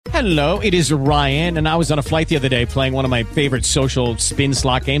Hello, it is Ryan, and I was on a flight the other day playing one of my favorite social spin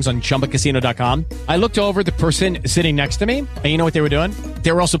slot games on ChumbaCasino.com. I looked over at the person sitting next to me, and you know what they were doing?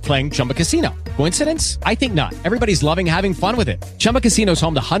 They were also playing Chumba Casino. Coincidence? I think not. Everybody's loving having fun with it. Chumba Casino is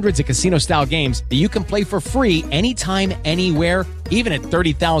home to hundreds of casino-style games that you can play for free anytime, anywhere, even at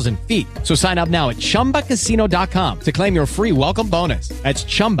 30,000 feet. So sign up now at ChumbaCasino.com to claim your free welcome bonus. That's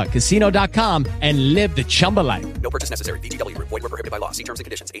ChumbaCasino.com and live the Chumba life. No purchase necessary. VGW. Void where prohibited by law. See terms and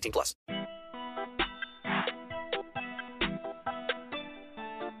conditions. 18 plus.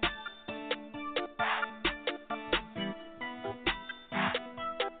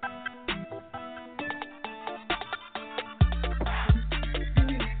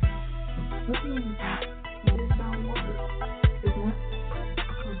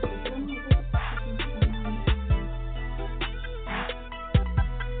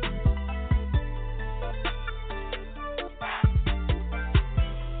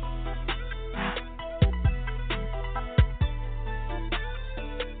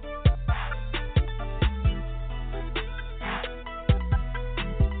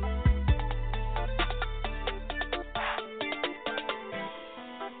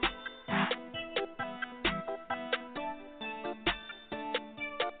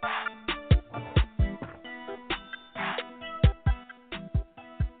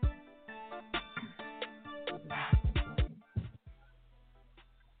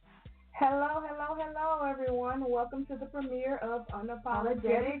 Hello, everyone. Welcome to the premiere of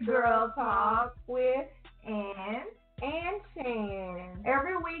Unapologetic GirlTalk with Ann and Shan.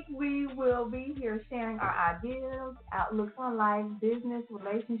 Every week we will be here sharing our ideas, outlooks on life, business,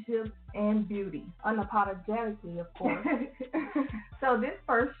 relationships, and beauty. Unapologetically, of course. So this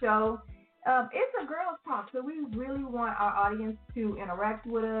first show, it's a girls' talk, so we really want our audience to interact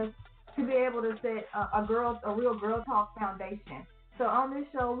with us, to be able to set a real girl talk foundation. So on this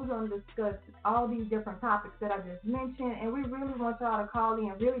show, we're going to discuss all these different topics that I just mentioned, and we really want y'all to call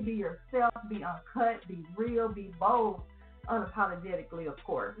in and really be yourself, be uncut, be real, be bold, unapologetically, of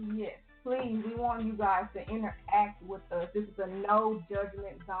course. Yes, please, we want you guys to interact with us. This is a no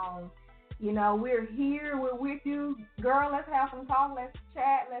judgment zone. You know, we're here, we're with you. Girl, let's have some talk, let's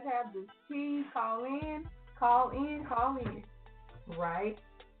chat, let's have this tea, call in. Right?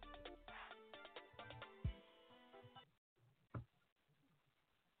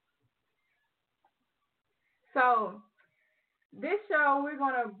 So, this show, we're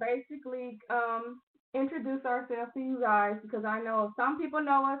going to basically introduce ourselves to you guys because I know some people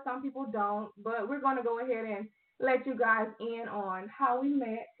know us, some people don't, but we're going to go ahead and let you guys in on how we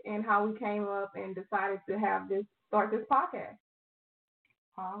met and how we came up and decided to start this podcast.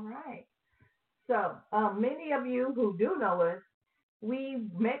 All right. So, many of you who do know us, we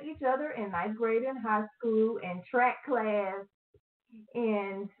met each other in ninth grade in high school and track class.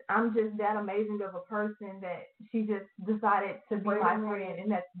 And I'm just that amazing of a person that she just decided to be my friend,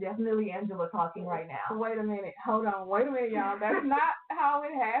 and that's definitely Angela talking right now. Wait a minute, hold on, y'all. That's not how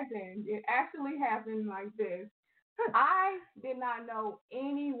it happened. It actually happened like this. I did not know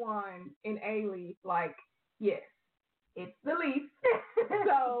anyone in A-Leaf. Like, yes, it's the Leaf.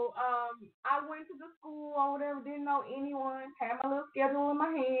 So I went to the school or whatever, didn't know anyone, had my little schedule in my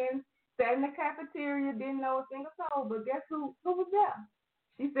hand. Sat in the cafeteria, didn't know a single soul, but guess who was there?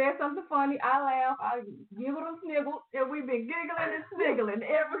 She said something funny. I laughed. I giggled and sniggled, and we've been giggling and sniggling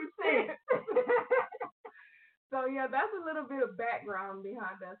ever since. So yeah, that's a little bit of background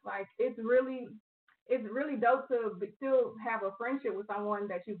behind us. Like it's really dope to still have a friendship with someone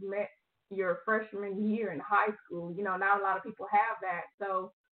that you've met your freshman year in high school. You know, not a lot of people have that.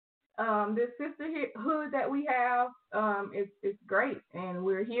 So this sisterhood that we have, it's great. And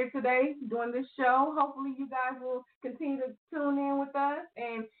we're here today doing this show. Hopefully you guys will continue to tune in with us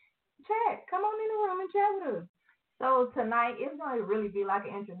and chat. Come on in the room and chat with us. So tonight it's going to really be like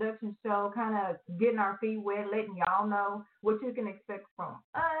an introduction show, kind of getting our feet wet, letting y'all know what you can expect from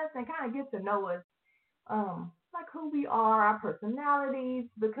us and kind of get to know us, like who we are, our personalities,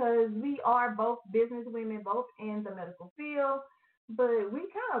 because we are both business women, both in the medical field. But we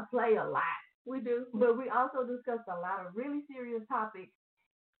kind of play a lot. We do. But we also discuss a lot of really serious topics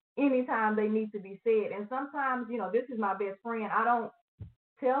anytime they need to be said. And sometimes, you know, this is my best friend. I don't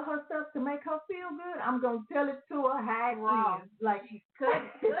tell her stuff to make her feel good. I'm going to tell it to her how it is. Like, cut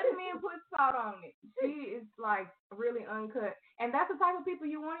me and put salt on it. She is, like, really uncut. And that's the type of people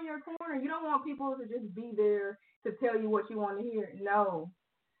you want in your corner. You don't want people to just be there to tell you what you want to hear. No.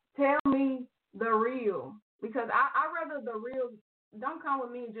 Tell me the real. Because I rather the real don't come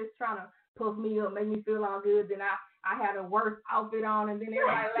with me just trying to puff me up, make me feel all good. Then I had a worse outfit on, and then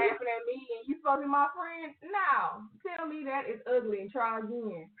everybody laughing at me, and you supposed to be my friend? No, tell me that it's ugly and try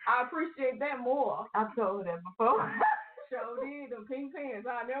again. I appreciate that more. I've told her that before. Sure did. The pink pants,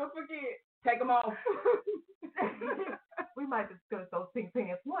 I'll never forget. Take them off. We might discuss those pink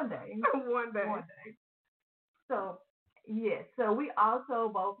pants one day. One day. So, yes. So we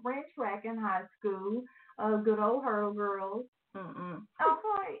also both ran track in high school. Good old hurdle girls.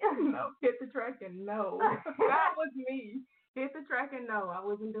 Okay. No, hit the track and no. That was me. Hit the track and no. I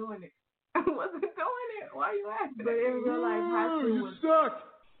wasn't doing it. I wasn't doing it. Why are you asking? But in real life, high school was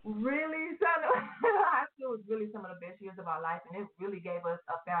really high school was really some of the best years of our life, and it really gave us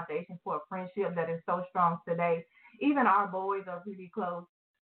a foundation for a friendship that is so strong today. Even our boys are really close.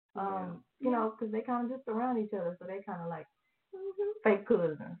 You know, because they kind of just around each other, so they kind of like fake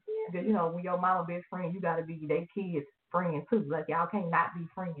cousins. Because, you know, when your mama best friend, you got to be their kids' friends too. Like, y'all can't not be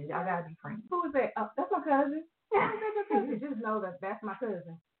friends. Y'all got to be friends. Who is that? Oh, that's my cousin. Just know that that's my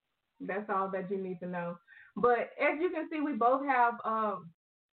cousin. That's all that you need to know. But as you can see, we both have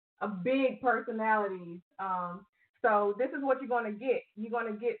a big personalities. So this is what you're going to get. You're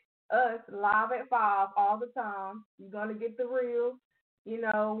going to get us live at 5 all the time. You're going to get the real. You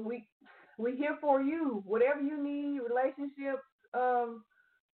know, we here for you. Whatever you need, relationships,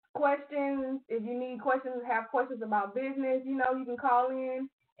 questions. If you need questions, have questions about business, you know, you can call in,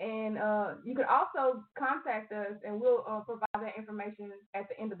 and you can also contact us, and we'll provide that information at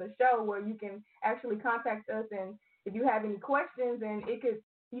the end of the show, where you can actually contact us, and if you have any questions, and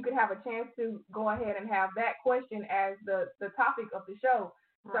you could have a chance to go ahead and have that question as the topic of the show.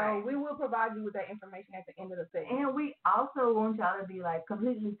 Right. So we will provide you with that information at the end of the segment. And we also want y'all to be like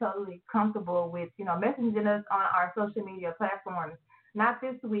completely, totally comfortable with, you know, messaging us on our social media platforms. Not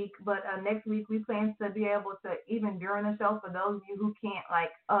this week, but next week we plan to be able to, even during the show, for those of you who can't like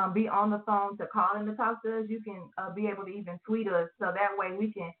be on the phone to call in to talk to us, you can be able to even tweet us. So that way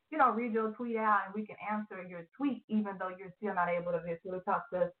we can, you know, read your tweet out, and we can answer your tweet even though you're still not able to visibly talk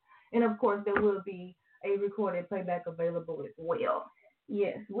to us. And of course there will be a recorded playback available as well.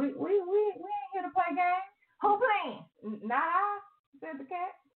 Yes, we ain't here to play games. Who playing? Not I, said the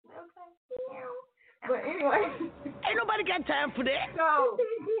cat. Okay. But anyway, ain't nobody got time for that. So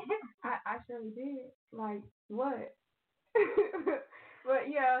I surely did. Like what? But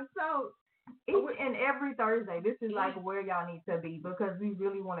yeah, so each and every Thursday, this is like where y'all need to be, because we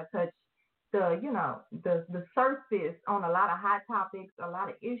really want to touch the, you know, the surface on a lot of hot topics, a lot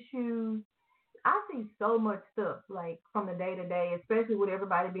of issues. I see so much stuff like from the day to day, especially with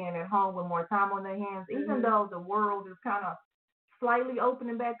everybody being at home with more time on their hands. Even though the world is kind of slightly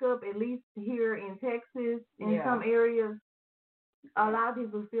opening back up, at least here in Texas, in some areas, a lot of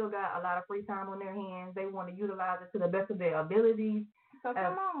people still got a lot of free time on their hands. They want to utilize it to the best of their abilities. So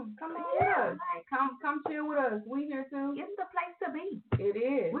come on with us. Come chill with us. We here too. It's the place to be. It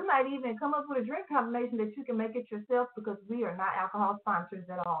is. We might even come up with a drink combination that you can make it yourself, because we are not alcohol sponsors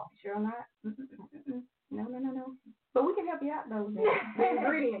at all. Sure not. No. But we can help you out though with the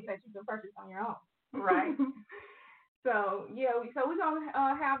ingredients that you can purchase on your own. Right. So we're gonna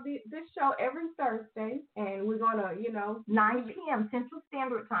have this show every Thursday, and we're gonna, 9 p.m. Central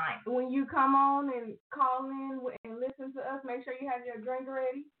Standard Time. When you come on and call in and listen to us, make sure you have your drink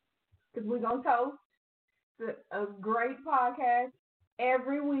ready, because we're gonna toast. It's a great podcast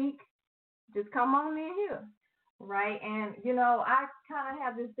every week. Just come on in here. Right, and I kind of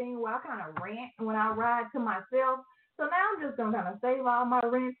have this thing where I kind of rant when I ride to myself. So now I'm just going to kind of save all my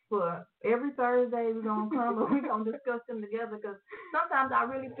rants for every Thursday. We're going to come and we're going to discuss them together, because sometimes I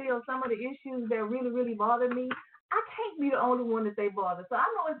really feel some of the issues that really, really bother me, I can't be the only one that they bother. So I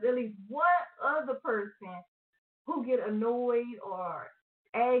know it's at least one other person who get annoyed or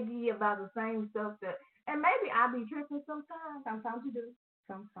aggy about the same stuff and maybe I be tripping sometimes. Sometimes you do.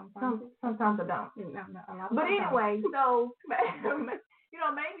 Sometimes I don't. No, but anyway, so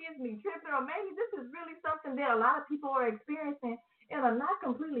maybe it's me tripping, or maybe this is really something that a lot of people are experiencing and are not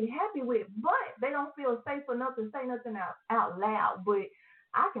completely happy with, but they don't feel safe enough to say nothing out loud. But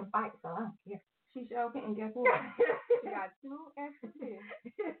I can fight, so I don't care. She sure can, and guess what? She got 2 extra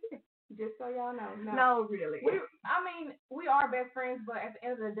tests. Just so y'all know. No, really. We are best friends, but at the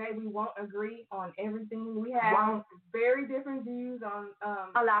end of the day, we won't agree on everything. We have very different views on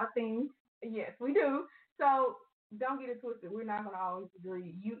a lot of things. Yes, we do. So don't get it twisted. We're not going to always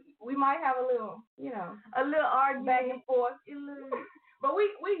agree. We might have a little, a little argument back and forth. But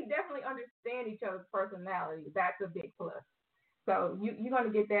we definitely understand each other's personality. That's a big plus. So you're going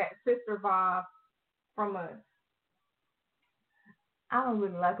to get that sister vibe from us. I don't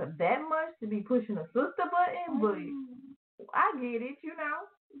really like her that much to be pushing a sister button, but I get it,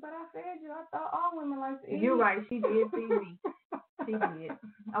 But I fed you. I thought all women like to eat. You're right. She did feed me. She did.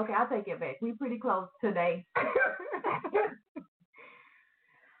 Okay, I'll take it back. We pretty close today.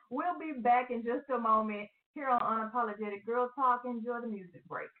 We'll be back in just a moment here on Unapologetic Girl Talk. Enjoy the music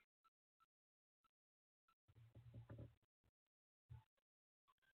break.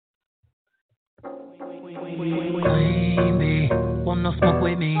 Baby, want no smoke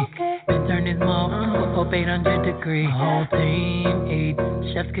with me? Okay. Been turn this motherfucker up 800 degrees. Whole team eat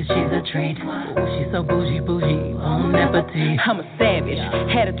chefs cause she's a treat. Ooh, she's so bougie, on appetit. I'm a savage,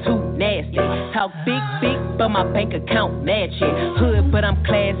 attitude nasty. Talk big, but my bank account match it. Hood, but I'm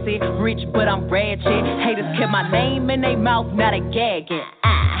classy. Rich, but I'm ratchet. Haters kept my name in their mouth, not a gagging.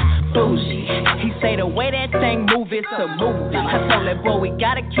 Bougie. He say the way that thing move, it's a movie. I told that boy we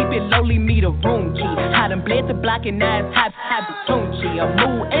gotta keep it lowly, me the room key. I done bled the block and now it's high Tunchi. I'm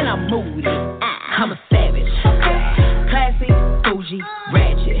mood and I'm moody. I'm a savage. Classy, bougie,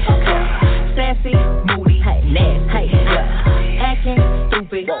 ratchet. Sassy, moody, nasty. Acting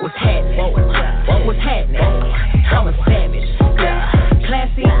stupid, what's happening? What's happening? I'm a savage.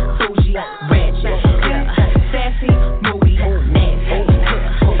 Classy, bougie, ratchet. Sassy, moody, nasty.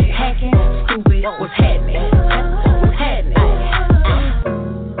 Hacking, stupid, what's happening? What's happening?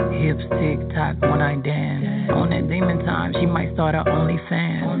 Hips tick tock when I dance. On that demon time, she might start her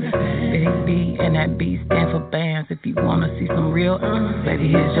OnlyFans. Big B and that B stand for bands. If you wanna see some real, baby,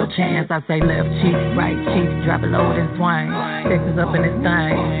 here's your chance. I say left cheek, right cheek, drop it low and swing. Texas up in this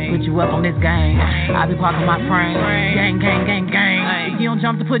thing, put you up on this game. I be parking my frame, gang. If you don't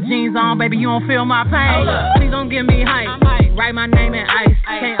jump to put jeans on, baby, you don't feel my pain. Please don't give me hype. Write my name in ice.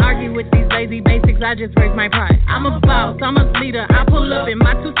 Can't argue with these lazy basics, I just raise my price. I'm a boss, I'm a leader. I pull up in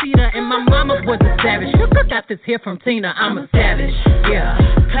my two-seater, and my mama was a savage. Got this here from Tina, I'm a savage. Yeah.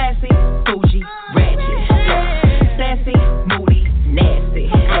 Classy, bougie, ratchet. Sassy, moody, nasty.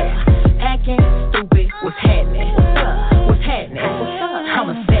 Acting stupid, what's happening? What's happening? I'm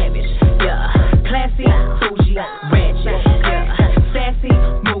a savage. Yeah. Classy, bougie, ratchet. Sassy,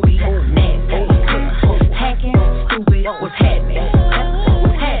 moody, nasty. Hacking, stupid, what's happening?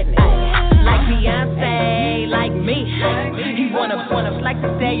 What's happening? Like Beyonce, like me. He wanna like the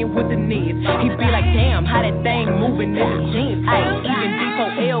stallion with the knees. He be like, damn, how that thing moving in the jeans. Ay, even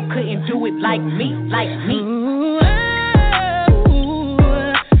D4L couldn't do it like me, Ooh,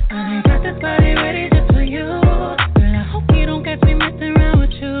 I got this body ready just for you. Girl, I hope you don't catch me messing around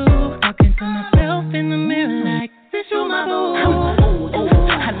with you. Talking to myself in the mirror like, bitch, you my boo.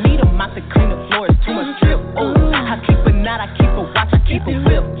 I need a mop to clean the floors, too much drip. Ooh, I keep a knot, I keep a watch, I keep a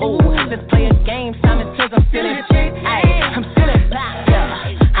whip. Ooh, let's play a game, Simon says I'm feeling shit. Ay, I'm feeling black,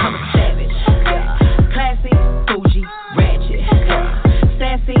 yeah. I'm a savage, yeah. Classy, bougie, ratchet, yeah.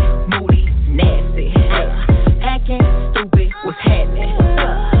 Sassy, moody, nasty, yeah. Acting stupid, what's happening?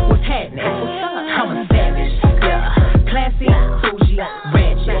 What's happening? I'm a savage, yeah. Classy, bougie,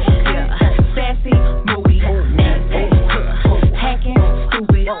 ratchet, yeah. Sassy, moody, nasty, hacking,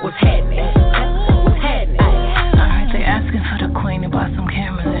 stupid, what's happening? What's happening? Alright, they asking for the queen to buy some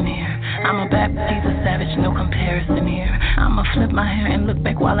cameras in here. I'm a bad, he's a savage, no comparison here. I'ma flip my hair and look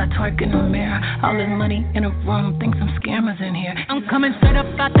back while I twerk in the mirror. All this money in a room, think some scammers in here. I'm coming straight up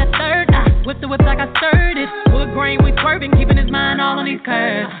out that third. Whip the whip like I stirred it. Wood grain, we swerving, keeping his mind all on these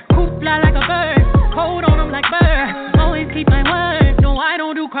curves. Coop fly like a bird, cold on him like bird. Always keep my word, no I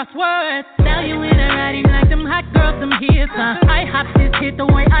don't do crosswords. Sell you in a riding like them hot girls, them hits. I hopped this hit the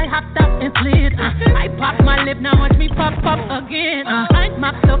way I hopped out and slid. I pop my lip, now watch me pop again. I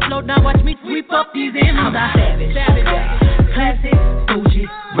mop the float, now watch me sweep up these ends. I'm a savage, classy, bougie,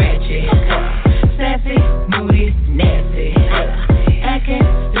 ratchet, sassy, moody, nasty, acting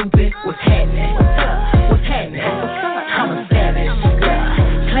stupid, what's happening? What's happening? I'm a savage,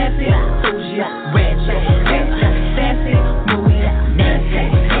 classy, bougie, ratchet, sassy, moody, nasty,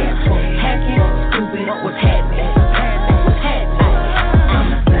 hacking, stupid, what's happening? What's happening? I'm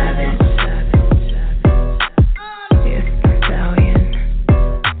a savage. Yes, the stallion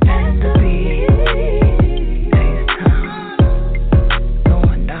and the bee.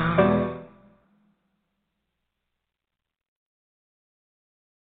 Going down.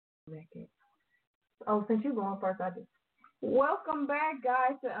 Oh, since you going first, I just Welcome back,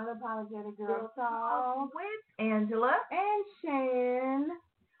 guys, to Unapologetic Girl Talk with Angela and Shan.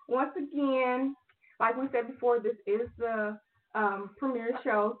 Once again, like we said before, this is the premiere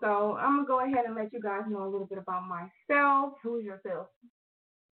show, so I'm going to go ahead and let you guys know a little bit about myself. Who's yourself?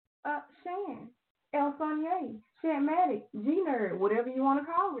 Shan, El Sonia, Shanmatic, G-Nerd, whatever you want to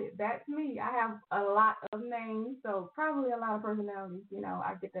call it. That's me. I have a lot of names, so probably a lot of personalities. You know,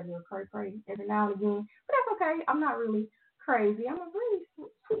 I get that little cray every now and again, but that's okay. I'm not really crazy. I'm a really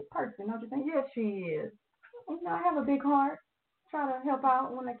sweet person, don't you think? Yes, she is. You know, I have a big heart. Try to help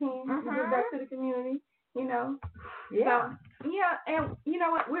out when I can. Give back to the community. You know. Yeah. So, yeah, and you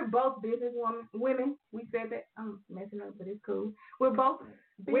know what? We're both business women. We said that. I'm messing up, but it's cool. We're both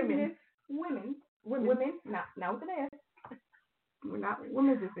business women. Not with an S. We're not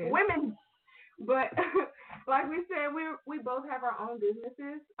women. Women. But like we said, we both have our own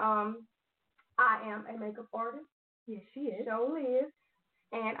businesses. I am a makeup artist. Yes, she is. Surely is.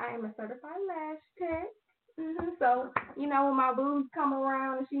 And I am a certified lash tech. So, you know, when my boobs come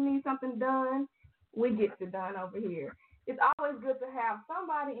around and she needs something done, we get it done over here. It's always good to have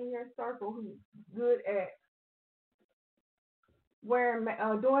somebody in your circle who's good at wearing,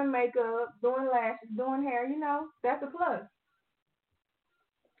 doing makeup, doing lashes, doing hair. You know, that's a plus.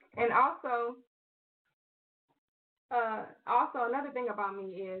 And also another thing about me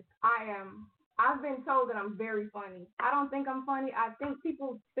is I've been told that I'm very funny. I don't think I'm funny. I think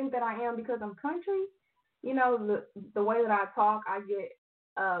people think that I am because I'm country. You know, the way that I talk, I get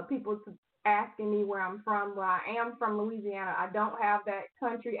people asking me where I'm from. Well, I am from Louisiana. I don't have that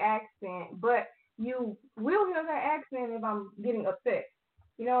country accent, but you will hear that accent if I'm getting upset.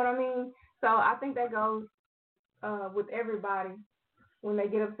 You know what I mean? So I think that goes with everybody. When they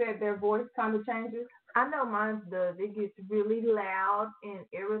get upset, their voice kind of changes. I know mine does. It gets really loud and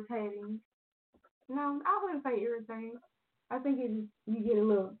irritating. No, I wouldn't say irritating. I think you get a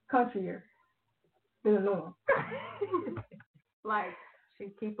little countryer than the norm. Like, she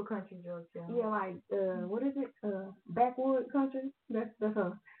keep a country joke, yeah, like what is it? Backwood country. That's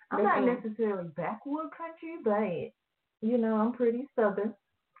her. I'm not necessarily backwood country, but you know, I'm pretty southern.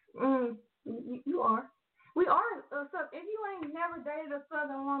 You are. We are. If you ain't never dated a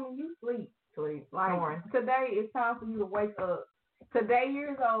southern woman, you sleep. Like today, it's time for you to wake up. Today,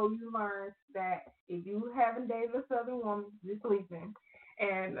 years old, you learn that if you haven't dated a southern woman, you're sleeping.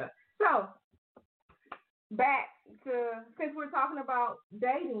 And so, back to, since we're talking about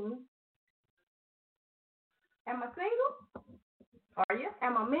dating, am I single? Are you?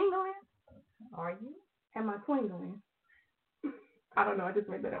 Am I mingling? Are you? Am I twingling? I don't know. I just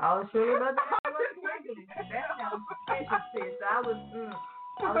made that up. I was sure about that. That sounds suspicious, sis. I was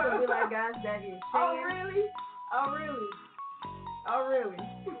gonna be like, guys, that is Shan. Oh really?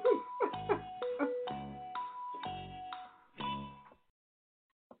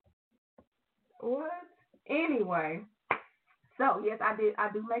 What? Anyway, so yes, I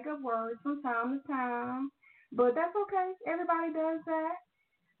do make up words from time to time, but that's okay. Everybody does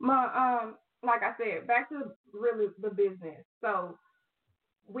that. Like I said, back to really the business. So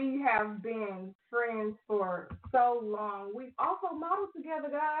we have been friends for so long. We've also modeled together,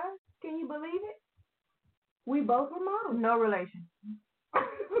 guys. Can you believe it? We both were models. No relation.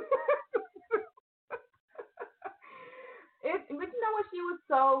 But you know what? She was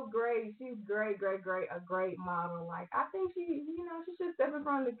so great. She's great, a great model. Like, I think she should step in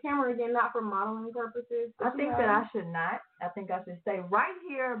front of the camera again, not for modeling purposes. I think that I should not. I think I should stay right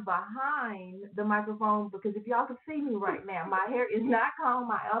here behind the microphone, because if y'all can see me right now, my hair is not combed,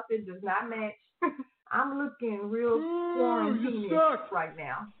 my outfit does not match. I'm looking real quarantine right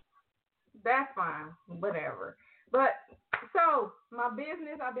now. That's fine, whatever. But so my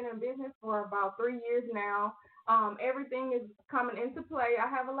business, I've been in business for about 3 years now. Everything is coming into play. I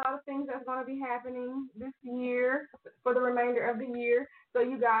have a lot of things that's going to be happening this year for the remainder of the year. So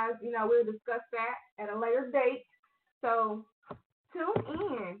you guys, we'll discuss that at a later date. So tune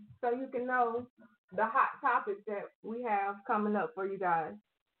in so you can know the hot topics that we have coming up for you guys.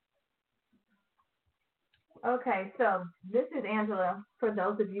 Okay, so this is Angela. For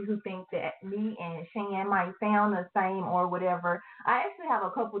those of you who think that me and Shan might sound the same or whatever, I actually have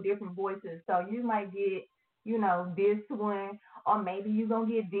a couple different voices. So you might get, this one, or maybe you're going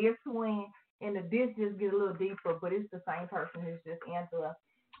to get this one, and the this just get a little deeper, but it's the same person. It's just Angela.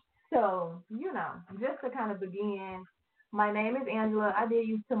 So, just to kind of begin, my name is Angela. I did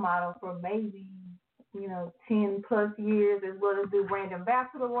used to model for maybe 10 plus years, as well as do brand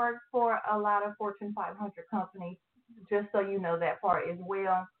ambassador work for a lot of Fortune 500 companies, just so you know that part as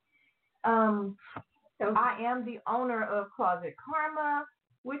well. I am the owner of Closet Karma,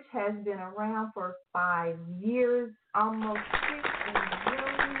 which has been around for 5 years, almost 6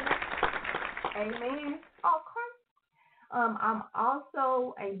 years. Amen. Okay. I'm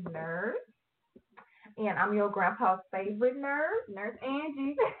also a nurse, and I'm your grandpa's favorite nurse, Nurse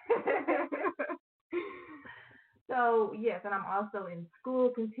Angie. So, yes, and I'm also in school,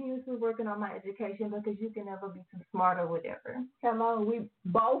 continuously working on my education, because you can never be too smart or whatever. Come on, we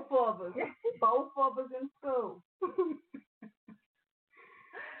both of us in school.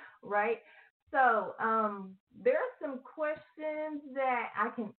 Right? So, there are some questions that I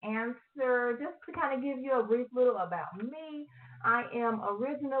can answer just to kind of give you a brief little about me. I am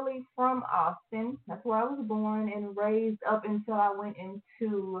originally from Austin. That's where I was born and raised up until I went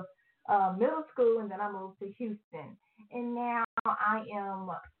into middle school, and then I moved to Houston. And now I am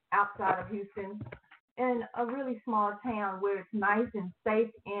outside of Houston in a really small town where it's nice and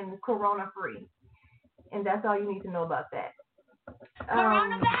safe and corona free. And that's all you need to know about that.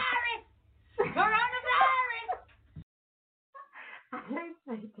 Coronavirus! Coronavirus! I hate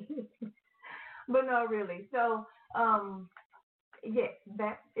saying this. But no, really. So, yes,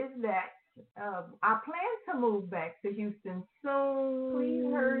 that is that. I plan to move back to Houston soon. Please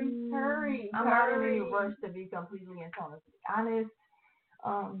hurry. I'm not in any rush, to be completely and honestly honest.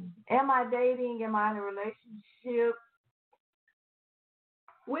 Am I dating? Am I in a relationship?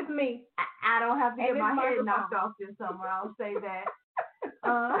 With me. I don't have to And get my this head microphone. knocked off this summer. I'll say that.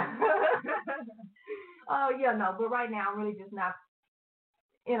 Oh, yeah, no. But right now, I'm really just not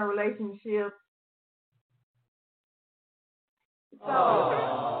in a relationship. So,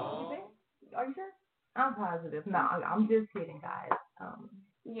 Are you sure? I'm positive. No, I'm just kidding, guys.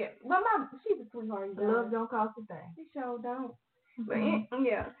 Yeah. But she's a sweetheart. You guys. Love don't cost a thing. She sure don't. But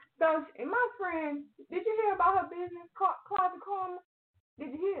yeah. So my friend, did you hear about her business, Closet Karma?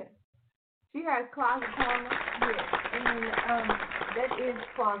 Did you hear? She has Closet Karma. Yeah, and that is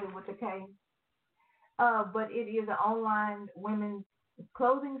Closet with a K. But it is an online women's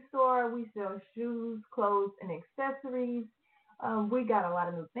clothing store. We sell shoes, clothes, and accessories. We got a lot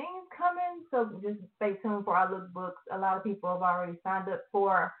of new things coming, so just stay tuned for our lookbooks. A lot of people have already signed up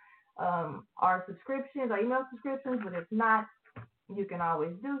for our subscriptions, our email subscriptions, but if not, you can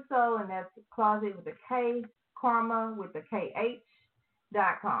always do so, and that's Closet with a K, Karma with a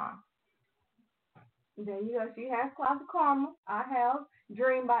KH.com. There you go. She has Closet Karma. I have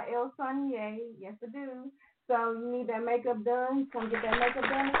Dream by El Sonier. Yes, I do. So you need that makeup done. Come get that makeup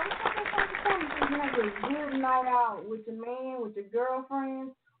done. You have a good night out with your man, with your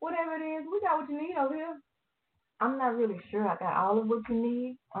girlfriend, whatever it is. We got what you need over here. I'm not really sure I got all of what you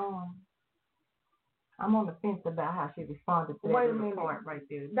need. I'm on the fence about how she responded to Wait a that minute. part right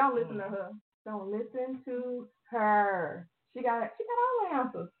there. Don't listen to her. Don't listen to her. She got all the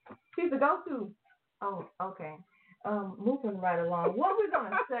answers. She's the go-to. Oh, okay. Moving right along. What we're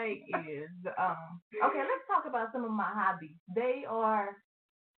gonna say is, okay, let's talk about some of my hobbies. They are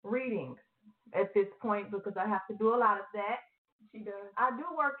readings at this point because I have to do a lot of that. She does. I do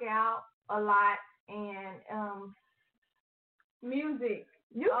work out a lot and music.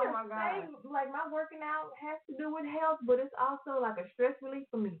 You can say, like, my working out has to do with health, but it's also like a stress relief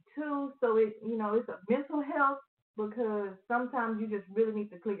for me too. So it's a mental health because sometimes you just really need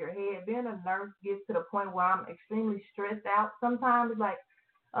to clear your head. Being a nurse gets to the point where I'm extremely stressed out. Sometimes, like,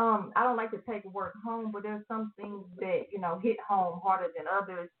 I don't like to take work home, but there's some things that, hit home harder than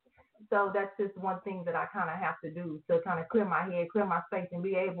others. So that's just one thing that I kind of have to do to kind of clear my head, clear my space, and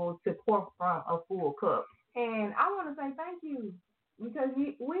be able to pour from a full cup. And I want to say thank you. Because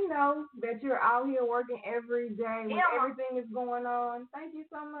we know that you're out here working every day when everything is going on. Thank you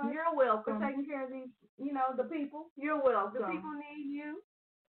so much. You're welcome. For taking care of these, the people. You're welcome. The people need you.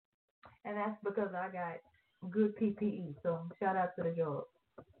 And that's because I got good PPE. So shout out to the job.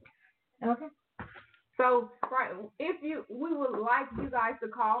 Okay. So, right, we would like you guys to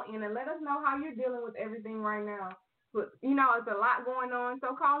call in and let us know how you're dealing with everything right now. But, it's a lot going on.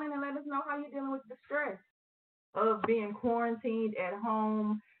 So call in and let us know how you're dealing with the stress of being quarantined at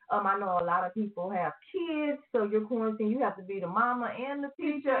home. I know a lot of people have kids, so you're quarantined. You have to be the mama and the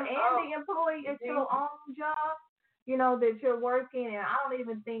teacher and the employee at your own job, that you're working. And I don't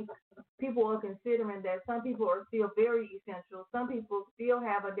even think people are considering that some people are still very essential. Some people still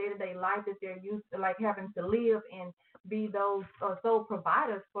have a day-to-day life that they're used to, like having to live and be those sole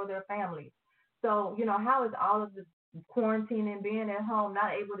providers for their families. So, how is all of the quarantine and being at home,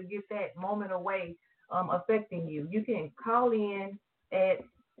 not able to get that moment away, affecting you? You can call in at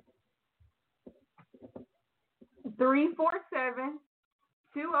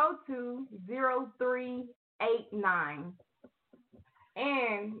 347-202-0389.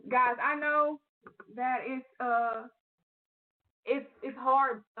 And guys, I know that it's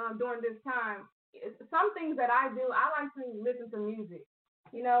hard during this time. Some things that I do, I like to listen to music.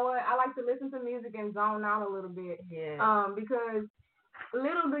 You know what? I like to listen to music and zone out a little bit. Yeah. Because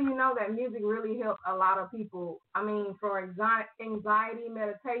little do you know that music really helps a lot of people. I mean, for anxiety,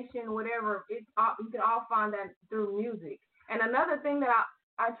 meditation, whatever, you can all find that through music. And another thing that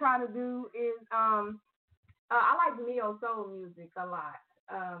I try to do is I like neo soul music a lot.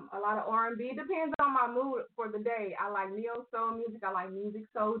 A lot of R&B. It depends on my mood for the day. I like neo soul music. I like music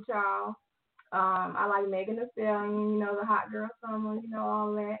soul child. I like Megan Thee Stallion, the Hot Girl Summer,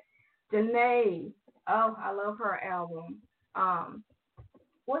 all that. Janae, oh, I love her album.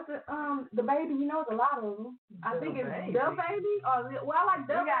 What's it? The Baby, there's a lot of them. I think it's The Baby, or I like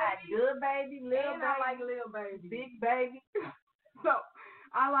The Baby. Good Baby, Lil Baby. I like Lil Baby. Big Baby. So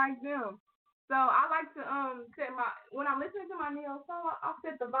I like them. So I like to set when I'm listening to my neo song, I'll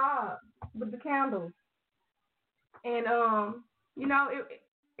set the vibe with the candles. And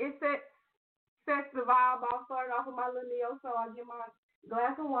it sets the vibe. I'll start off with my little neo, so I get my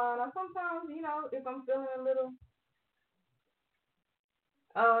glass of wine. Or sometimes, if I'm feeling a little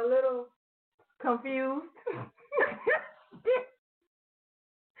confused.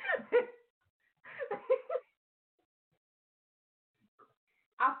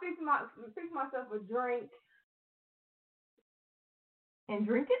 I fix myself a drink and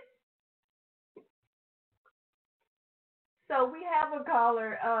drink it. So we have a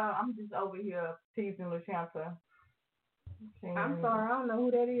caller. I'm just over here teasing LaShanta. I'm sorry, I don't know who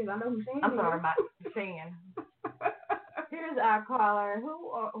that is. I know who Shan is. I'm sorry about Shan. Here's our caller.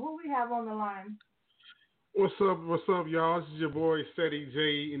 Who we have on the line? What's up, y'all? This is your boy Steady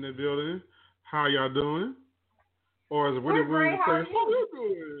J in the building. How y'all doing? Or as Winnie Williams says, how you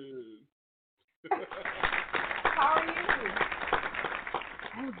doing? How are you?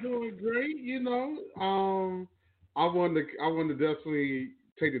 I'm doing great. I wanted to definitely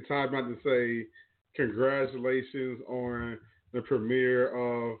take the time out to say congratulations on the premiere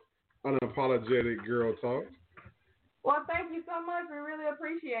of Unapologetic GirlTalk. Well, thank you so much. We really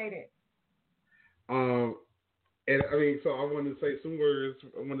appreciate it. And I mean, so I wanted to say some words. To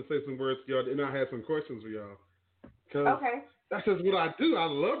y'all, and I had some questions for y'all. Okay. That's just what I do. I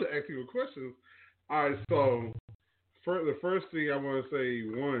love to ask people questions. All right, so the first thing I want to say,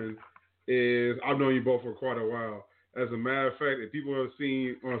 one, is I've known you both for quite a while. As a matter of fact, if people have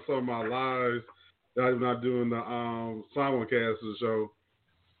seen on some of my lives that I'm not doing the simulcast of the show,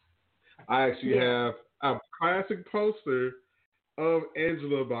 I actually have a classic poster of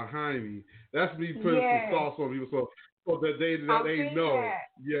Angela behind me. That's me putting some sauce on people so that they know. That.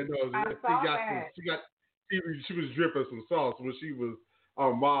 Yeah, no, she was dripping some sauce when she was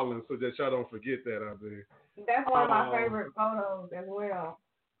modeling, so that y'all don't forget that out there. That's one of my favorite photos as well.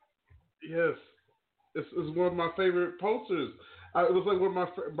 Yes, it's one of my favorite posters. It was like one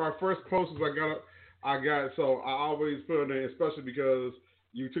of my first posters I got. So I always put it there, especially because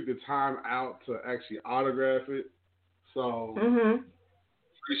you took the time out to actually autograph it. So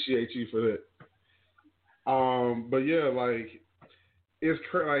appreciate you for that. But yeah, like it's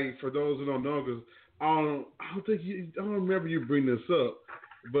like for those who don't know, because I don't remember you bring this up,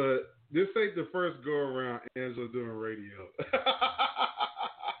 but this ain't the first go around Angela doing radio.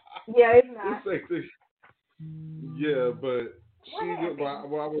 Yeah, it's not. But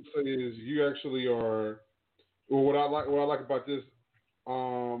what I would say is you actually are. Well, what I like about this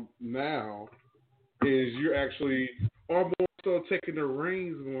now is you actually are more so taking the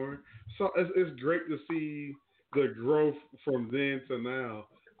reins more. So it's great to see the growth from then to now.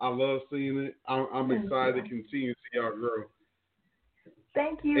 I love seeing it. I'm excited to continue to see y'all grow.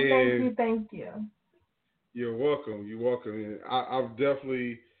 Thank you. You're welcome. And I've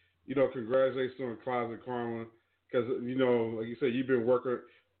definitely, congratulations on Closet Karma, because like you said, you've been working,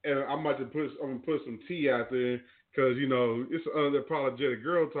 and I'm going to put some tea out there, because it's an Unapologetic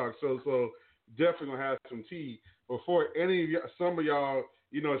Girl Talk show, so definitely gonna have some tea before some of y'all,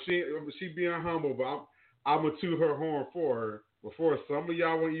 she being humble, but I'm gonna toot her horn for her. Before some of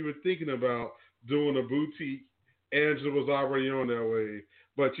y'all weren't even thinking about doing a boutique, Angela was already on that way,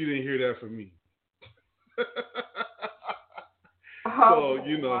 but you didn't hear that from me. Wow.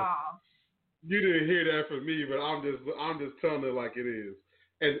 You didn't hear that from me, but I'm just telling it like it is,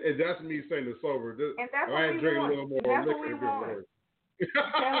 and that's me saying it sober. And that's what I we drink want. a little more That's liquor what we than want.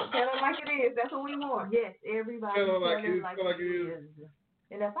 Tell it like it is. That's what we want. Yes, everybody tell it like it is.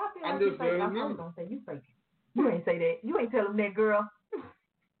 And if I feel like you fake, I'm probably gonna say you fake. You ain't say that. You ain't tell them that, girl.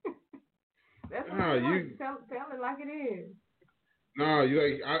 That's what we want. Tell it like it is. No,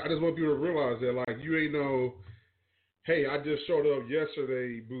 I just want people to realize that, like, you ain't no, hey, I just showed up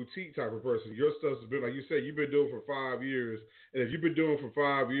yesterday boutique type of person. Your stuff's been, like you said, you've been doing for 5 years. And if you've been doing for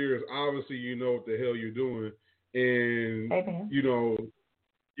 5 years, obviously you know what the hell you're doing. And,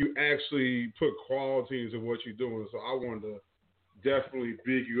 you actually put quality into what you're doing. So I wanted to definitely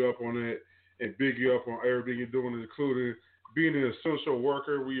big you up on that and big you up on everything you're doing, including being an essential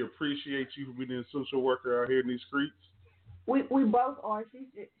worker. We appreciate you for being an essential worker out here in these streets. We both are. She's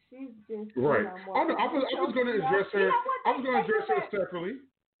just right. I was going to address her. I was going to address her separately.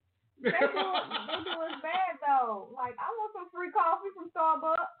 They do us bad though. Like, I want some free coffee from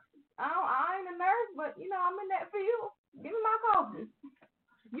Starbucks. I ain't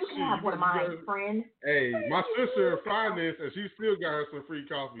have one of mine, friend. Hey, my sister in finance, and she still got her some free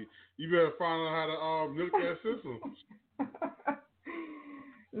coffee. You better find out how to milk that system.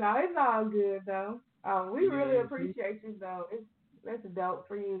 No, it's all good though. We really appreciate you though. That's dope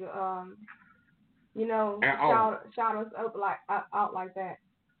for you to shout us up out like that.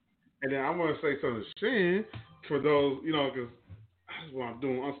 And then I want to say something to Shin for those, because that's what I'm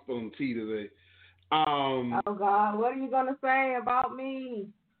doing. I'm spilling tea today. Oh God, what are you gonna say about me?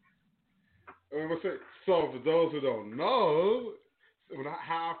 I'm gonna say, so for those who don't know,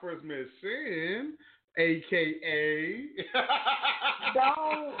 how I first met Shin, AKA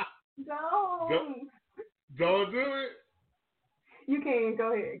Don't do it. You can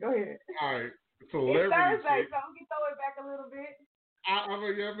go ahead. All right, celebrity. It's Thursday, so we can throw it back a little bit. I'm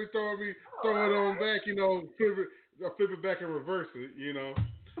gonna throw it on back. Flip it back and reverse it.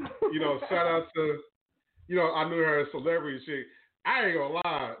 Shout out to, I knew her as celebrity chick. I ain't gonna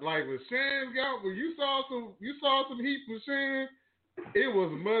lie, like when Shan when you saw some heat from Shan, it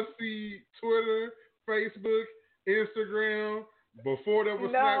was must see Twitter, Facebook, Instagram. Before there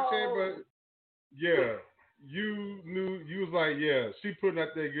was Snapchat, but yeah, you knew, you was like, yeah, she putting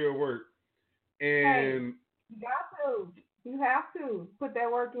out that good work, and you have to put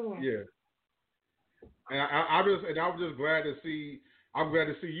that work in. Yeah, and I was just glad to see. I'm glad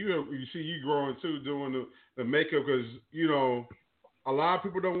to see you. You see you growing too, doing the makeup, because a lot of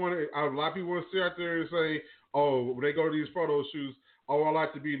people don't want to. A lot of people want to sit out there and say, "Oh, when they go to these photo shoots, oh, I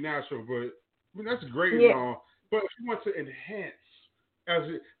like to be natural." But I mean, that's great and all. But if you want to enhance,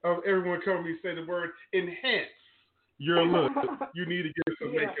 everyone come to me say the word enhance your look, you need to get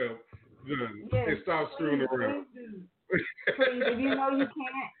some makeup done and stop screwing around. Please, if you know you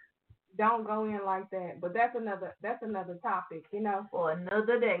can't, don't go in like that. But that's another topic, for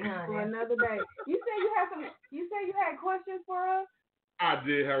another day, honey. For another day. You said you had questions for us? I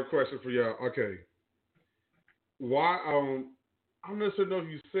did have a question for y'all. Okay. Why I'm not sure if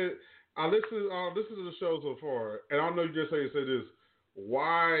you said I listened to the show so far, and I know you just say this.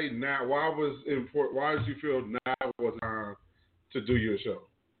 Why now? Why did you feel now was time to do your show?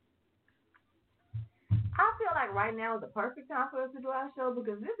 I feel like right now is the perfect time for us to do our show,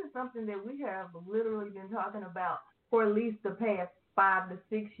 because this is something that we have literally been talking about for at least the past 5 to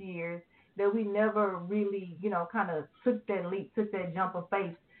 6 years, that we never really, kind of took that leap, took that jump of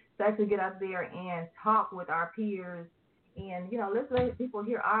faith to actually get out there and talk with our peers and, let's let people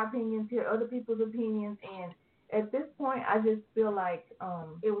hear our opinions, hear other people's opinions. And at this point, I just feel like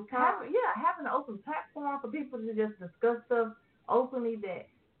it was having an open platform for people to just discuss stuff openly that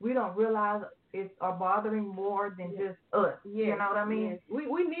we don't realize are bothering more than just us. Yes. You know what I mean? Yes.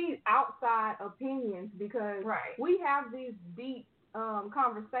 We need outside opinions, because we have these deep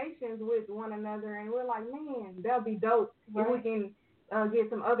conversations with one another, and we're like, man, that'll be dope if we can get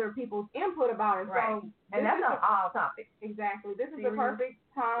some other people's input about it. Right. So, and that's on all topics. Exactly. This is the perfect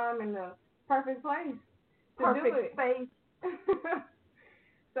time and the perfect place to do it. Space.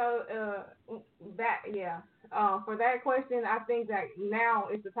 So for that question, I think that now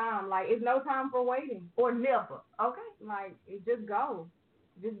is the time. Like, it's no time for waiting or never. Okay, like just go,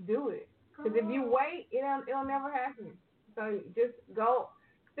 just do it. Because if you wait, it'll never happen. So just go,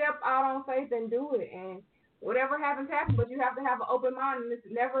 step out on faith and do it. And whatever happens, happens. But you have to have an open mind. And it's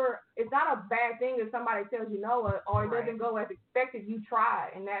not a bad thing if somebody tells you no, or it doesn't go as expected. You try,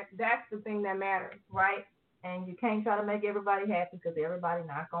 and that's the thing that matters, right? And you can't try to make everybody happy, because everybody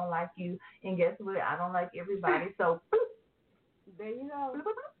not going to like you. And guess what? I don't like everybody. So, there you go.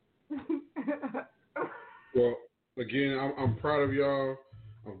 Well, again, I'm proud of y'all.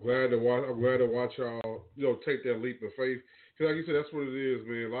 I'm glad to watch y'all, take that leap of faith. Because like you said, that's what it is,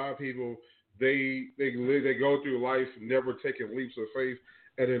 man. A lot of people, they go through life never taking leaps of faith,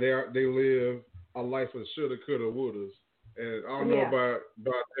 and then they live a life of shoulda, coulda, wouldas. And I don't know about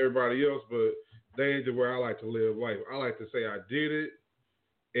everybody else, but they ain't the way I like to live life. I like to say I did it,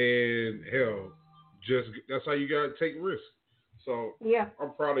 and hell, that's how you gotta take risks. So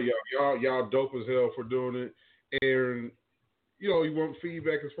I'm proud of y'all. Y'all dope as hell for doing it. And you want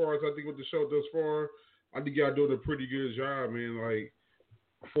feedback as far as I think what the show thus far. I think y'all doing a pretty good job, man. Like,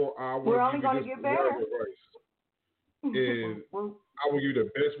 we're only gonna get better. And I will give you the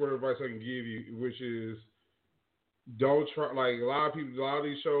best word of advice I can give you, which is don't try. Like a lot of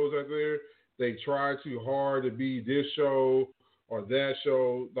these shows out there, they try too hard to be this show or that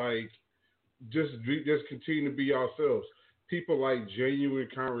show. Like, just continue to be yourselves. People like genuine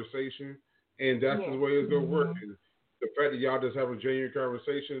conversation, and that's the way it's gonna work. And the fact that y'all just have a genuine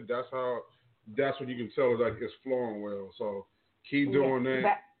conversation, that's when you can tell like it's flowing well. So keep doing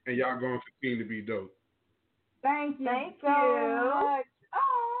that, and y'all gonna continue to be dope. Thank you so much.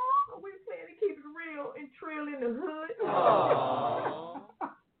 Oh. trill in the hood.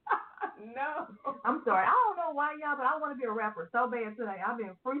 No. I'm sorry. I don't know why, y'all, but I want to be a rapper so bad today. I've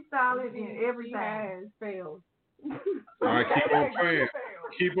been freestyling and everything. She has failed. All right, keep on playing.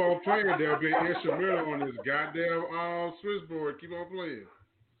 Keep on playing. There'll be an instrumental on this goddamn switchboard. Keep on playing.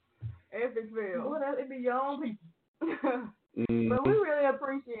 Epic fail. Well, it be your own people. But we really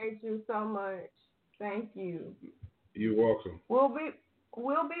appreciate you so much. Thank you. You're welcome. We'll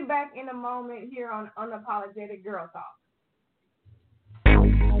be back in a moment here on Unapologetic Girl Talk.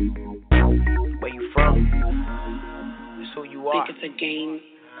 Where you from? It's who you are. Think it's a game.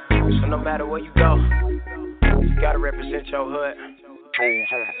 So no matter where you go, you gotta represent your hood.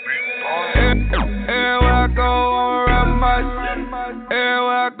 Everywhere I go, I'ma rap my shit.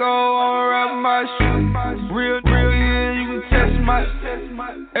 Everywhere I go, I'ma rap my shit. Real, yeah, you can test my shit.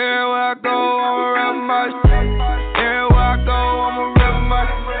 Everywhere I go, I'ma rap my shit. Everywhere I go, I'ma rap my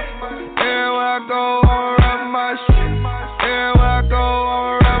shit. Everywhere I go, I'ma rap my shit. Everywhere I go,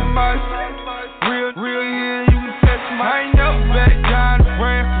 I'ma rap my shit. Real, yeah, you can test my shit. I ain't never back down the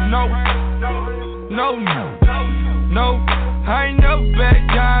brand for no. I ain't never back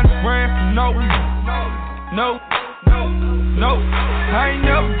down the brand for no. I ain't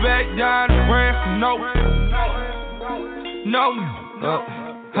never back down the brand for no.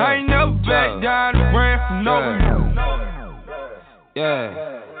 I ain't never back down the brand for no. Yeah,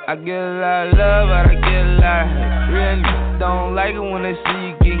 I get a lot of love, but I get a lot of hate. Real niggas don't like it when they see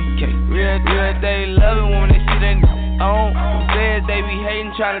you getting cake. Real, they love it when they see that on. Said they be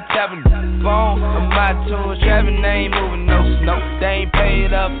hating, trying to tap a phone. I'm out to trapping, they ain't moving no snow. They ain't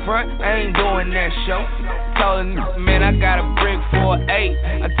paid up front, I ain't doing that show. Told a nigga, man, I got a brick for 8.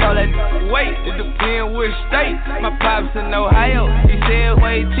 I told that nigga, wait, it depends which state. My pops in Ohio, he said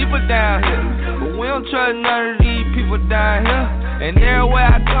way cheaper down here. But we don't trust none of these people down here. And everywhere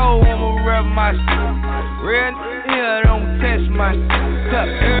I go, I'ma rep my shit. Real here, don't test my shit.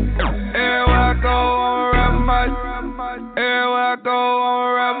 Everywhere I go, I'ma rep my shit. Everywhere I go,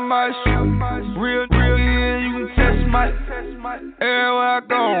 I'ma rap my shit. Real, yeah, you can test my shit. Everywhere I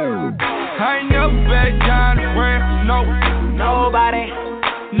go, I ain't never back down the brand for Nobody.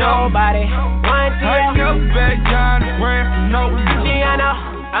 I ain't never back down the brand for Luciano,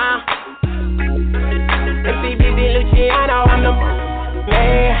 MCBD Luciano, I'm the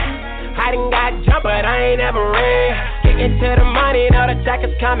man. I done got jumped, but I ain't never ran. Kicking to the money, know the check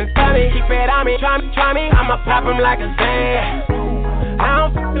is coming for me. Keep it on me, try me, I'ma pop him like a Zan. I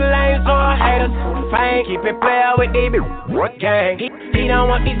don't fuck the lanes or haters. Fame, keep it player with DB gang. He don't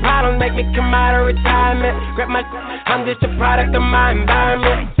want these problems, make me come out of retirement. Grab my, I'm just a product of my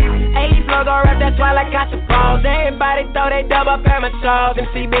environment. 80 flow go rap, that's why I got the balls. Everybody throw they dub up at my shows.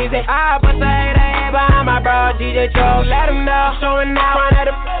 MC busy, I bust a hater head behind my bro. DJ Troll, let him know. Showing now, run at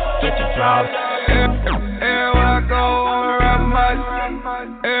him, get your draws. Everywhere I go, I'ma rap my shit.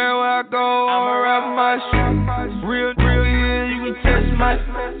 Everywhere I go, I'ma rap my shit. Real, yeah, you can test my shit.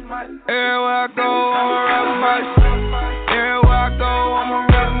 Everywhere I go, I'ma rap my shit. Everywhere I go, I'ma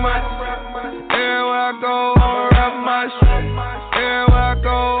rap my shit. Everywhere I go, I'ma rap my shit. Everywhere I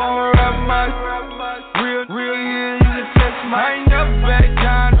go, I'ma rap my shit. Real, yeah, you can test my shit. I ain't never back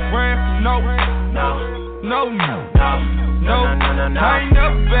down the brand for no. I ain't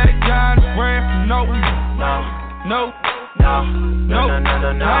never back down the brand for no.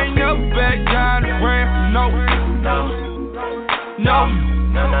 I ain't never back down the brand for no.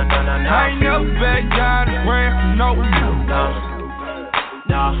 I ain't never back down the brand for no.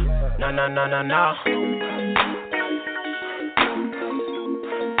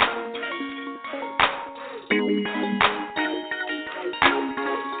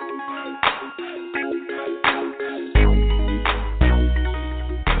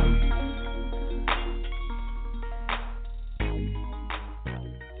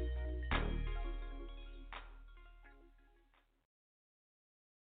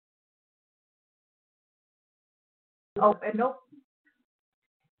 Oh, and nope.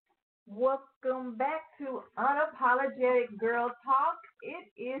 Welcome back to Unapologetic Girl Talk. It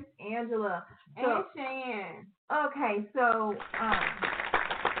is Angela. And Shan. Okay, so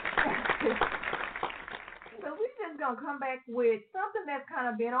we just gonna come back with something that's kind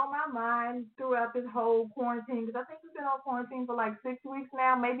of been on my mind throughout this whole quarantine, because I think we've been on quarantine for like 6 weeks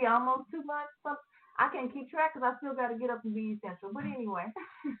now, maybe almost 2 months. I can't keep track because I still got to get up and be essential. But anyway,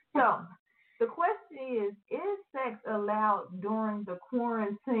 so the question is sex allowed during the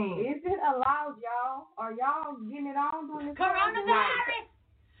quarantine? Is it allowed, y'all? Are y'all getting it on during this Coronavirus!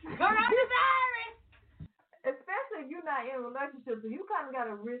 Coronavirus! Especially if you're not in a relationship, so you kind of got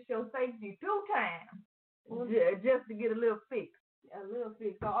to risk your safety 2 times just to get a little fix. A little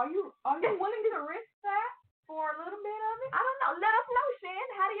sick. So are you willing to risk that for a little bit of it? I don't know. Let us know, Shan.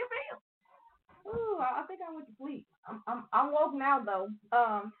 How do you feel? Ooh, I think I went to sleep. I'm woke now though.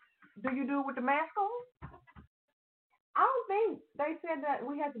 Do you do it with the mask on? I don't think they said that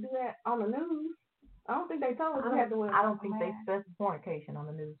we had to do that on the news. I don't think they told us we had to wear. I don't think they specify fornication on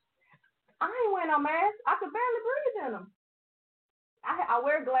the news. I ain't wearing no mask. I could barely breathe in them. I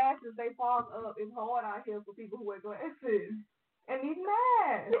wear glasses. They fog up. It's hard out here for people who wear glasses and these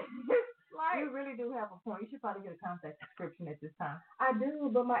masks. Like, you really do have a point. You should probably get a contact prescription at this time. I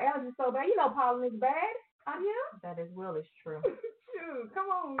do, but my allergies so bad. You know, pollen is bad out here. That as well is true. Shoot, come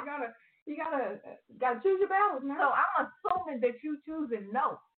on, you gotta choose your battles now. So I'm assuming that you choosing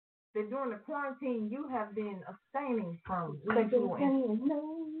no. That during the quarantine you have been abstaining from sexual intercourse.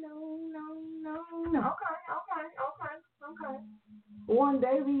 No. Okay. One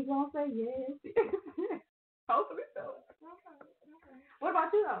day we gonna say yes. Hopefully so. Okay. What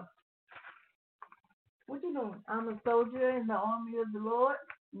about you though? What you doing? I'm a soldier in the army of the Lord.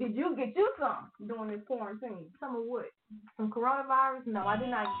 Did you get you some during this quarantine? Some of what? Some coronavirus? No, I did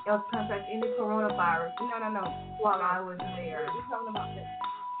not contract any coronavirus. No. While I was there. What you talking about that?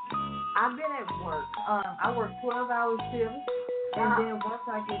 I've been at work. I work 12-hour shifts. And then once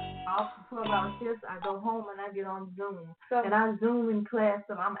I get off the 12-hour shifts, I go home and I get on Zoom. And I Zoom in class,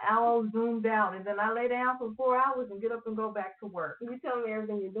 so I'm all zoomed out. And then I lay down for 4 hours and get up and go back to work. You're telling me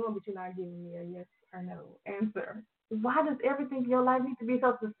everything you're doing, but you're not giving me a yes or no answer. Why does everything in your life need to be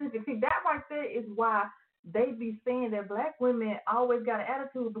so specific? See, that right there is why they be saying that black women always got an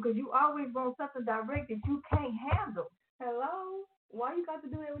attitude, because you always want something direct that you can't handle. Hello? Why you got to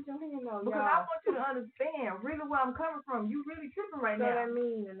do that with your hand though? Because I want you to understand really where I'm coming from. You really tripping right now. So that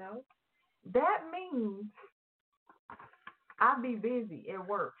means, you know? That means I be busy at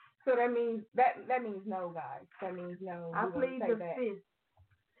work. So that means that means no, guys. That means no. I plead the fifth.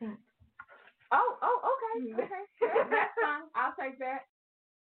 Oh, okay. That's fine. I'll take that.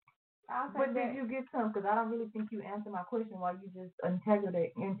 But did you get some? Because I don't really think you answered my question while you just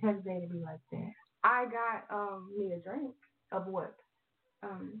interrogated me like that. I got me a drink. Of what?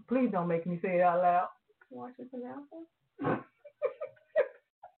 Please don't make me say it out loud. Washington Alpha.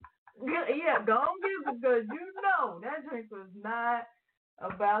 Yeah, go on get it, because you know that drink was not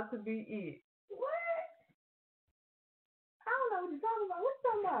about to be it. What? I don't know what you're talking about. What you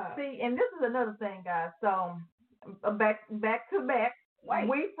talking about? See, and this is another thing, guys. So back to back. Wait.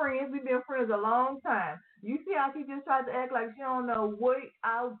 We friends. We've been friends a long time. You see how she just tried to act like she don't know what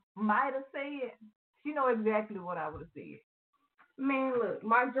I might have said? She know exactly what I would have said. Man, look,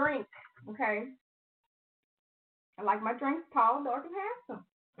 my drink, okay? I like my drinks tall, dark, and handsome.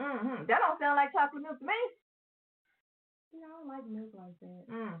 Mm-hmm. That don't sound like chocolate milk to me. You know, I don't like milk like that.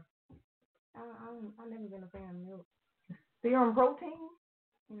 I've never been a fan of milk. Serum protein?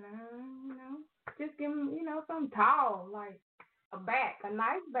 No. Just give them, something tall, like a back, a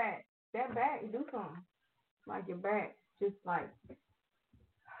nice back. That back, do something. Like your back, just like...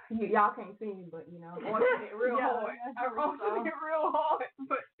 Y'all can't see me, but I'm roasting it real hard. I'm roasting it real hard,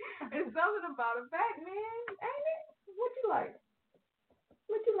 but it's something about a back, man, ain't it? What you like?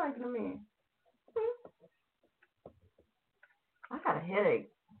 What you like in a man? I got a headache.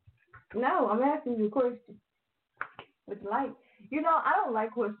 No, I'm asking you a question. What you like? I don't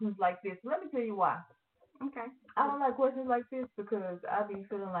like questions like this. Let me tell you why. Okay. I don't like questions like this because I be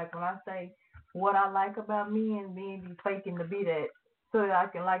feeling like when I say what I like about men be faking to be that. So that I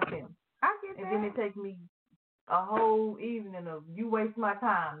can like them. I get that. And then it takes me a whole evening of you waste my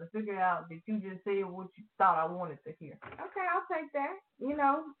time to figure out that you just said what you thought I wanted to hear. Okay, I'll take that.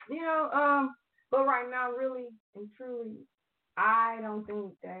 But right now, really and truly, I don't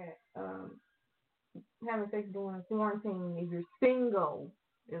think that having sex during quarantine, if you're single,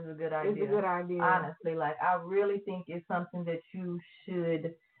 is a good idea. It's a good idea. Honestly, like I really think it's something that you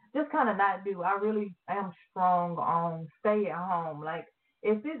should just kind of not do. I really am strong on stay at home. Like,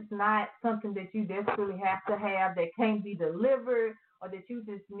 if it's not something that you desperately have to have that can't be delivered or that you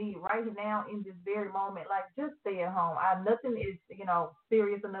just need right now in this very moment, like, just stay at home. Nothing is,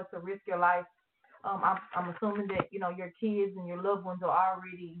 serious enough to risk your life. I'm assuming that, your kids and your loved ones are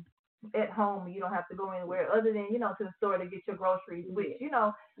already at home and you don't have to go anywhere other than, to the store to get your groceries, which,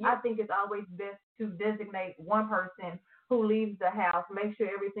 I think it's always best to designate one person who leaves the house, make sure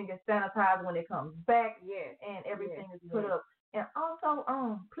everything is sanitized when it comes back, and everything is put up. And also,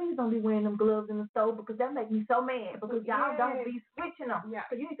 please don't be wearing them gloves in the store because that makes me so mad because y'all don't be switching them. Yeah.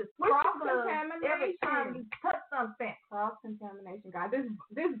 So you need to switch your gloves every time you touch something. Cross-contamination, guys.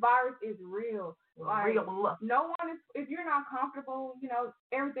 This virus is real. Like, real. No one is, if you're not comfortable,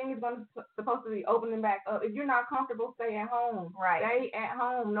 everything is supposed to be opening back up. If you're not comfortable, stay at home. Right. Stay at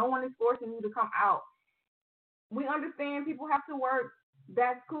home. No one is forcing you to come out. We understand people have to work.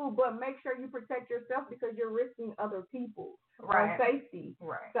 That's cool, but make sure you protect yourself because you're risking other people's safety.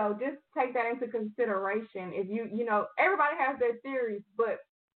 Right. So just take that into consideration. If everybody has their theories, but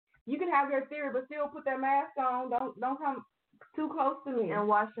you can have their theory, but still put that mask on. Don't come too close to me. And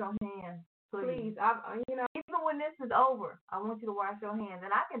wash your hands, please. Even when this is over, I want you to wash your hands.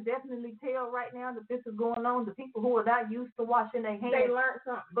 And I can definitely tell right now that this is going on. The people who are not used to washing their hands, they learn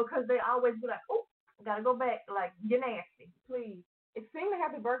something because they always be like, oh, gotta go back. Like, you're nasty. Please. Sing the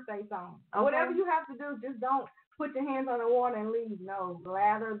happy birthday song. Okay. Whatever you have to do, just don't put your hands on the water and leave. No,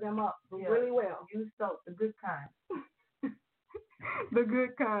 lather them up really well. Use soap, the good kind. The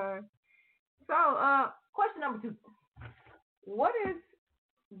good kind. So, question number 2. What is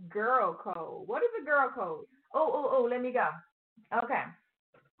girl code? What is a girl code? Oh, let me go. Okay.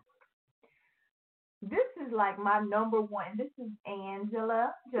 This is like my number one. This is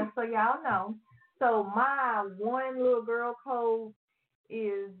Angela, just so y'all know. So my one little girl code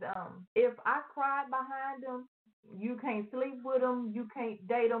is if I cry behind them, you can't sleep with them, you can't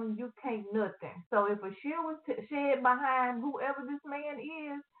date them, you can't nothing. So if a tear was shed behind whoever this man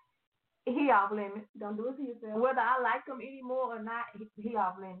is, he off limits. Don't do it to yourself. Whether I like him anymore or not, he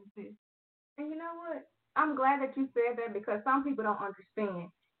off limits. And you know what? I'm glad that you said that because some people don't understand.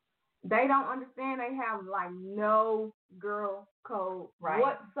 They don't understand. They have like no girl code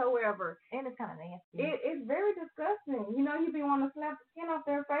whatsoever. And it's kind of nasty. It's very disgusting. You be wanting to slap the skin off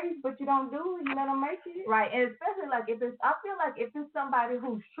their face, but you don't do it. You let them make it. Right. And especially like I feel like if it's somebody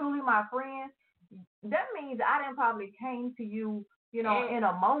who's truly my friend, that means I didn't probably came to you, in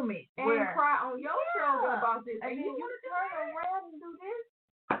a moment and cry on your shoulder about this. And then you turn around and do this.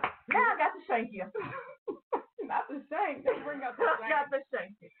 Now I got to shank you. Not the shank. Just bring up the shank. Got the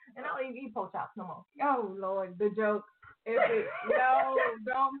shank. And I don't even eat pork chops no more. Oh, Lord, the joke. No,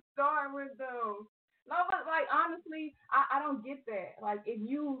 don't start with those. No, but like honestly, I don't get that. Like if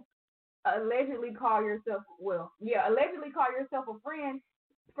you allegedly call yourself a friend,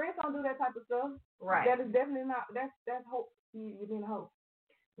 friends don't do that type of stuff. Right. That is definitely not. That's hope. You're being a hope.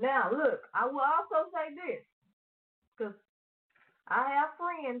 Now look, I will also say this because I have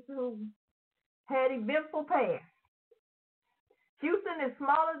friends who had eventful past. Houston is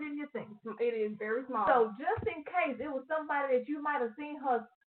smaller than you think. It is very small. So just in case it was somebody that you might have seen her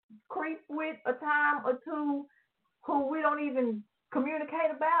creep with a time or two who we don't even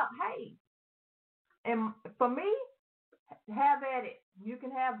communicate about, hey. And for me, have at it. You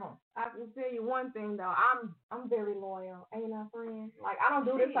can have them. I can tell you one thing though. I'm very loyal. Ain't I, friend? Like I don't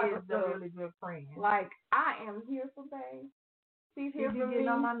do this type of stuff. She's a really good friend. Like I am here for babe. She's here for me. Getting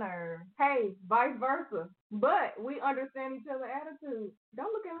on my nerves. Hey, vice versa. But we understand each other's attitude.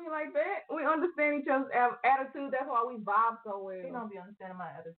 Don't look at me like that. We understand each other's attitude. That's why we vibe so well. She don't be understanding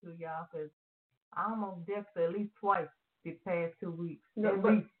my attitude, y'all, because I almost decked her at least twice the past 2 weeks.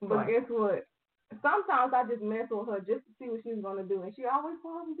 But guess what? Sometimes I just mess with her just to see what she's going to do. And she always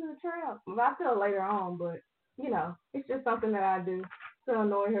falls into the trap. I'll tell her later on, but, it's just something that I do to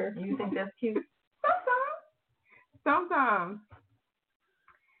annoy her. You think that's cute? Sometimes.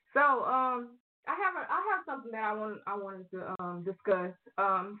 So, I have something that I wanted to discuss.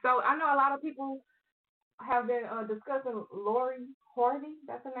 So I know a lot of people have been discussing Lori Harvey.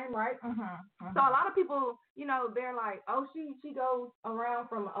 That's her name, right? So a lot of people, they're like, oh, she goes around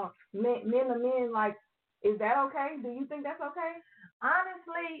from men to men. Like, is that okay? Do you think that's okay?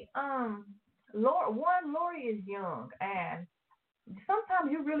 Honestly, Lori is young, and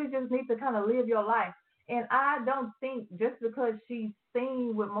sometimes you really just need to kind of live your life. And I don't think just because she's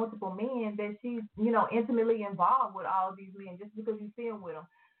seen with multiple men that she's, intimately involved with all these men just because you see them with them.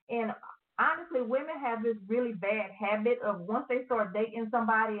 And honestly, women have this really bad habit of once they start dating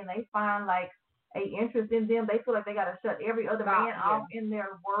somebody and they find like a interest in them, they feel like they got to shut every other man off in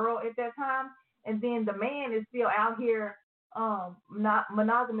their world at that time. And then the man is still out here not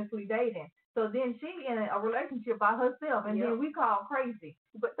monogamously dating. So then she in a relationship by herself, and then we call crazy.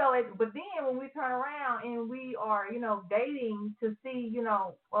 But then when we turn around and we are, dating to see,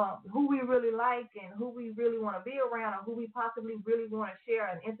 who we really like and who we really want to be around or who we possibly really want to share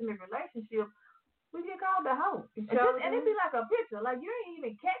an intimate relationship, we get called the hoe. And it be like a picture, like you ain't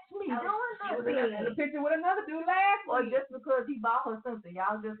even catch me doing nothing. And a picture with another dude laughing. Or just because he bought her something,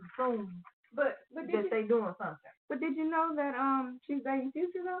 y'all just assume but they doing something. But did you know that she's dating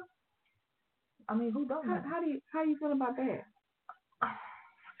Future though? I mean, who don't know? How do you feel about that?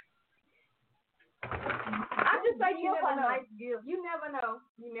 I just say you never know. Nice gift. You never know.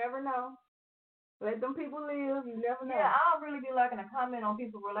 You never know. Let them people live. You never know. Yeah, I don't really be liking to comment on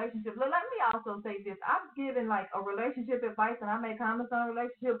people's relationships. Let me also say this. I'm giving like a relationship advice and I make comments on a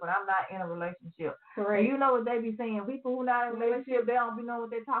relationship, but I'm not in a relationship. Correct. And you know what they be saying. People who not in a relationship, they don't be knowing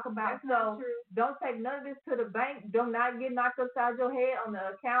what they talk about. That's not true. Don't take none of this to the bank. Do not get knocked upside your head on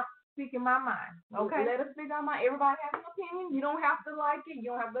the account. Speaking my mind. Okay. Let us speak our mind. Everybody has an opinion. You don't have to like it.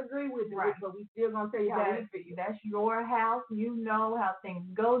 You don't have to agree with it. Right. But we still gonna tell you how we feel. That's your house. You know how things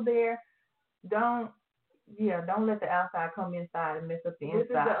go there. Don't let the outside come inside and mess up the inside. This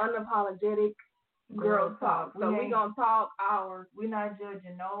is the unapologetic girl talk. So we gonna talk ours. We're not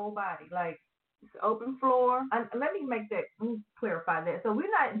judging nobody. Like, it's open floor. Let me clarify that. So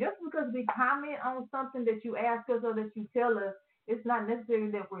we're not, just because we comment on something that you ask us or that you tell us, it's not necessarily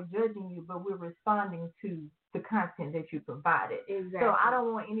that we're judging you, but we're responding to the content that you provided. Exactly. So I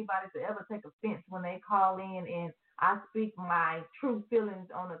don't want anybody to ever take offense when they call in and I speak my true feelings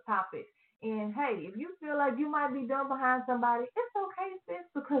on a topic. And hey, if you feel like you might be dumb behind somebody, it's okay, sis,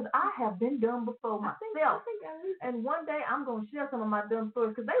 because I have been dumb before myself. And one day I'm gonna share some of my dumb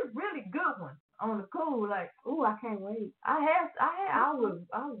stories because they're really good ones on the cool. Like, ooh, I can't wait. I was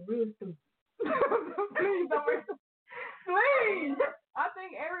real stupid. Please. I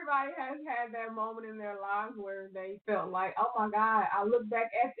think everybody has had that moment in their lives where they felt like, oh my God, I look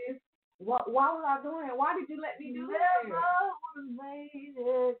back at this. Why was I doing it? Why did you let me do this? Never would have made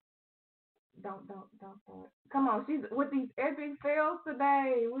it. Don't start. Come on, she's with these epic fails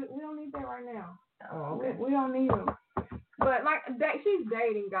today. We don't need that right now. Oh, okay. We don't need them. But like she's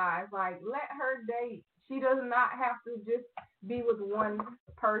dating, guys. Like, let her date. She does not have to just be with one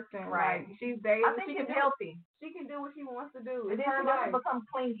person. Right. Like, she's dating. I think it's healthy. She can do what she wants to do. It It's her life. doesn't become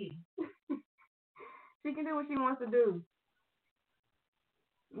clingy. She can do what she wants to do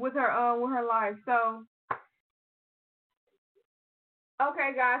with her life. So,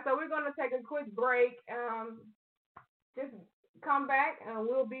 okay, guys. So we're gonna take a quick break. Just come back and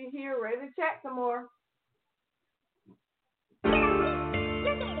we'll be here ready to chat some more.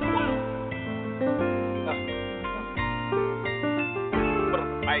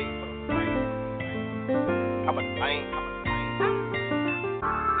 I'm a thing.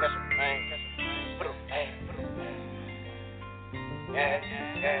 Catch a thing. Put a thing. Yeah.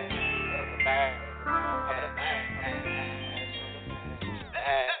 Put a bag.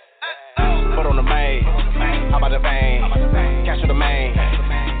 Put on the main. How about the vein? Catch the main.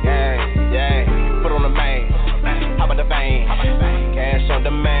 Yeah. Put on the main. How about the vein? Cash on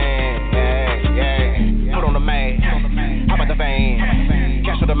the main. Yeah. Put on the main. How about the vein?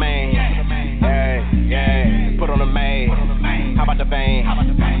 Cash on the main. Yeah. Put on the main. How about the vein?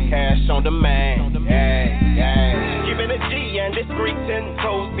 Cash on the main. Yeah. Keeping it G and discreet and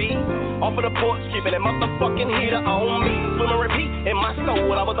toes B. Off of the porch, keeping that motherfucking heater on me. Swim and repeat in my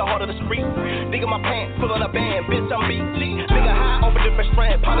soul, I was the heart of the street. Digging my pants, full of the band, bitch, I'm BG. Nigga high, open different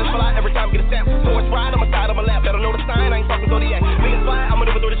strand, polish fly every time get a stamp. Force ride on my side of my lap, better know the sign, I ain't talking Zodiac. Niggas fly, I'm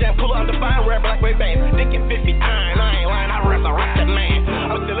maneuver through the jam, pull up undefined, rare black wave band. Dick and 50 iron, I ain't lying, I resurrect that man.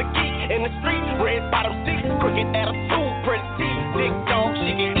 I'm still a geek in the street, red bottom seat, crooked attitude, pretty teeth, dick dog,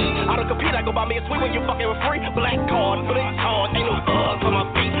 she can eat. I don't compete, I go buy me a sweet when you fucking with free. Black card, but it's hard, ain't no bugs on my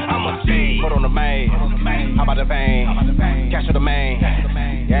feet, I'm a G. Put on the main, how about the vein? Cash on the main,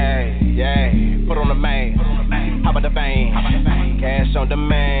 yeah. Put on the main, how about the vein? Cash on the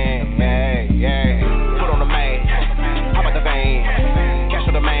main, yeah. Put on the main, how about the vein? Cash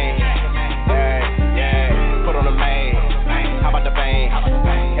on the main, yeah. Put on the main, how about the vein?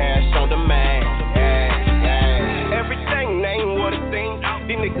 Cash on the main, yeah. Everything ain't what it seems.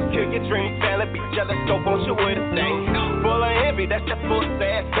 These niggas kill your dreams, family be jealous, go on your way to thing. Full of envy, that's that full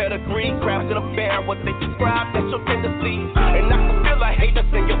ass pedigree. Crabs in a bear, what they describe, that's your tendency. And I can feel like haters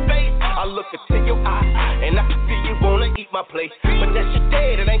in your face. I look into your eyes, and I can see you wanna eat my place. But that's your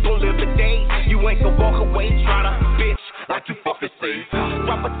dead, it ain't gon' live today. You ain't gon' walk away, try to bitch like you fucking say.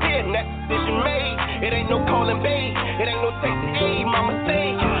 Drop a 10, that decision made. It ain't no calling babe, it ain't no taking aid, mama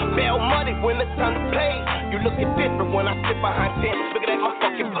say. Bail money when it's time to play. You looking different when I sit behind 10. Look at that, I'm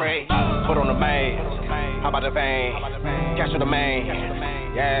fucking brave. Put on the main, how about the vein? Cash on the main,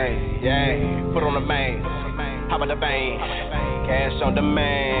 yeah. Put on the main, how about the vein? Cash on the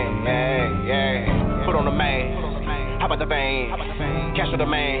main, yeah. Put on the main, how about the vein? Cash on the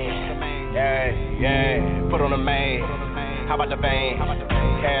main, yeah. Put on the main, how about the vein?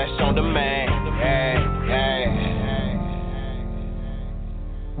 Cash on the main, yeah.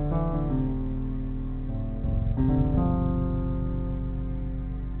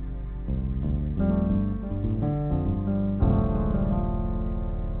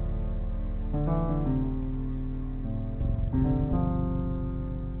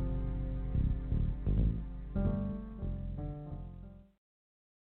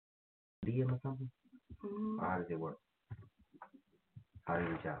 DM or something? Mm-hmm. Or how does it work? How do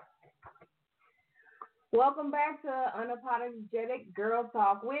you reach out? Welcome back to Unapologetic Girl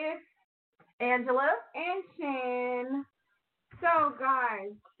Talk with Angela and Shan. So,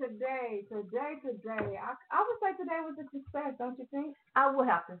 guys, today, I would say today was a success, don't you think? I will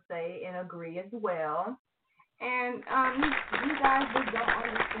have to say and agree as well. And you guys just don't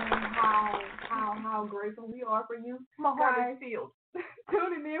understand how grateful we are for you. My heart is filled.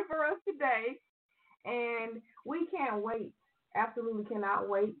 Tuning in for us today. And we can't wait, absolutely cannot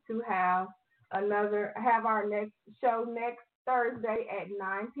wait to have our next show next Thursday at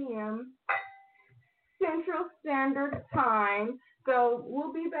 9 p.m. Central Standard Time. So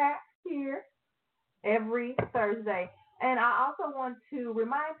we'll be back here every Thursday. And I also want to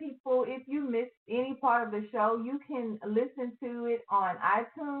remind people, if you missed any part of the show, you can listen to it on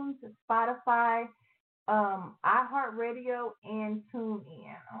iTunes, Spotify, iHeartRadio, and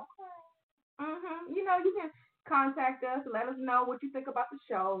TuneIn. Okay. You know, you can contact us, let us know what you think about the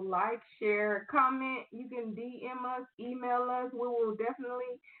show, like, share, comment. You can DM us, email us. We will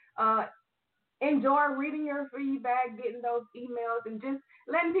definitely enjoy reading your feedback, getting those emails, and just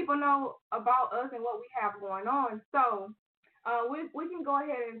letting people know about us and what we have going on. So we can go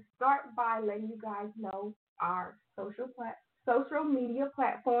ahead and start by letting you guys know our social media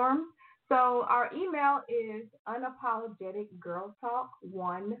platforms. So our email is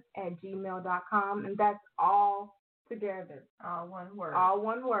unapologeticgirltalk1@gmail.com, and that's all together. All one word. All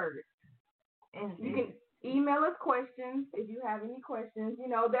one word. And you can email us questions if you have any questions. You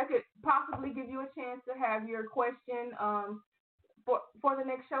know, that could possibly give you a chance to have your question for the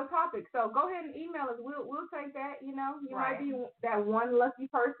next show topic. So go ahead and email us. We'll take that. You know, you might be that one lucky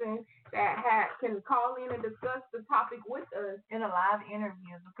person that can call in and discuss the topic with us in a live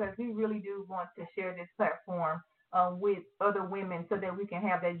interview, because we really do want to share this platform with other women so that we can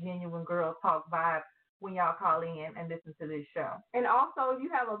have that genuine girl talk vibe when y'all call in and listen to this show. And also, if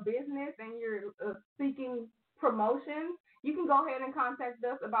you have a business and you're seeking promotion, you can go ahead and contact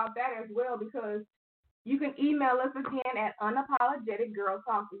us about that as well, because you can email us again at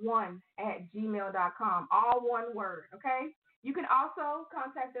unapologeticgirltalk1@gmail.com. All one word, okay? You can also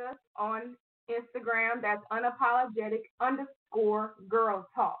contact us on Instagram. That's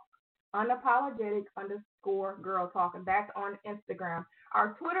unapologetic_girltalk. Unapologetic_girltalk. And that's on Instagram.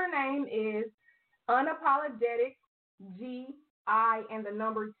 Our Twitter name is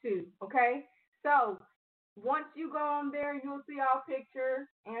unapologetic_GI2, okay? So once you go on there, you'll see our picture,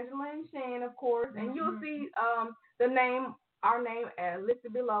 Angela and Shane, of course, and you'll see our name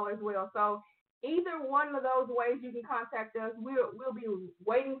listed below as well. So either one of those ways you can contact us. We'll be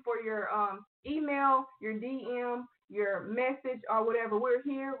waiting for your email, your DM, your message, or whatever. We're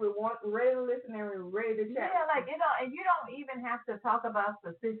here. We're ready to listen, and we're ready to chat. Yeah, like, and you don't even have to talk about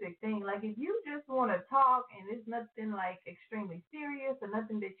specific things. Like, if you just want to talk and it's nothing like extremely serious or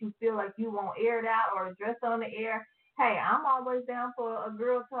nothing that you feel like you won't air it out or address on the air, hey, I'm always down for a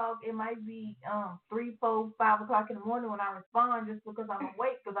girl talk. It might be 3, 4, 5 o'clock in the morning when I respond, just because I'm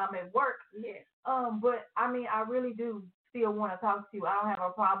awake because I'm at work. Yeah. But I mean, I really do still want to talk to you. I don't have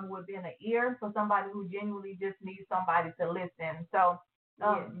a problem with being an ear for somebody who genuinely just needs somebody to listen. So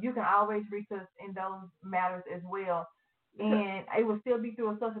you can always reach us in those matters as well. And it will still be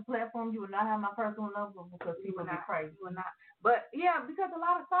through a social platform. You will not have my personal number because people be crazy. You will not. But yeah, because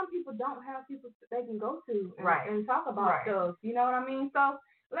some people don't have people they can go to and talk about stuff. You know what I mean? So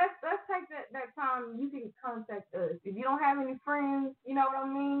let's take that time. You can contact us. If you don't have any friends, you know what I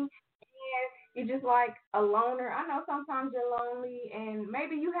mean? And you're just like a loner. I know sometimes you're lonely and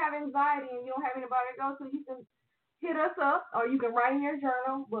maybe you have anxiety and you don't have anybody to go to. You can hit us up, or you can write in your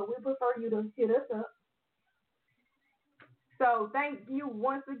journal, but we prefer you to hit us up. So thank you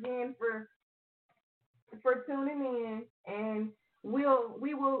once again for tuning in, and we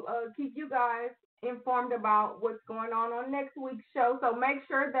will keep you guys informed about what's going on next week's show. So make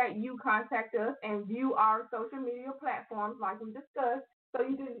sure that you contact us and view our social media platforms like we discussed, so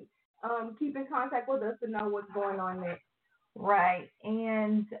you can keep in contact with us to know what's going on next. Right.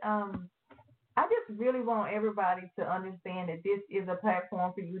 And I just really want everybody to understand that this is a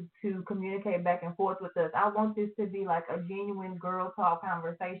platform for you to communicate back and forth with us. I want this to be like a genuine girl talk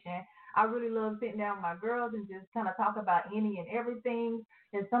conversation. I really love sitting down with my girls and just kind of talk about any and everything.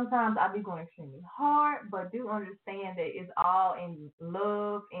 And sometimes I be going extremely hard, but do understand that it's all in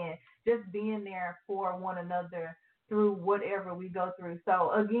love and just being there for one another through whatever we go through.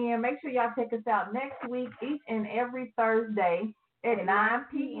 So again, make sure y'all check us out next week, each and every Thursday at 9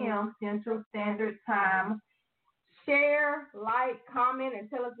 p.m. Central Standard Time. Share, like, comment, and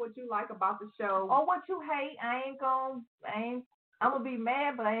tell us what you like about the show. Or what you hate. I ain't I'm gonna be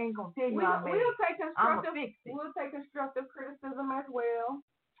mad, but I ain't gonna tell you I'm mad. We'll take constructive criticism as well.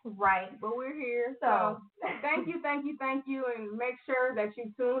 Right. But we're here. So thank you, and make sure that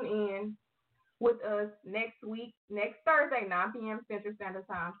you tune in with us next week, next Thursday, 9 p.m. Central Standard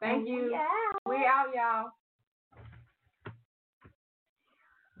Time. Thank you. Yeah. We out, y'all.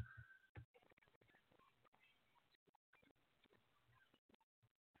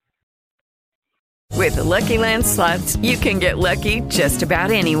 With the Lucky Land Slots, you can get lucky just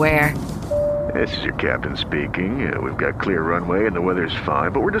about anywhere. This is your captain speaking. We've got clear runway and the weather's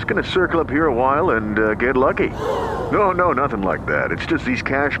fine, but we're just going to circle up here a while and get lucky. No, nothing like that. It's just these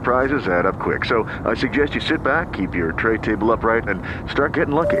cash prizes add up quick. So I suggest you sit back, keep your tray table upright, and start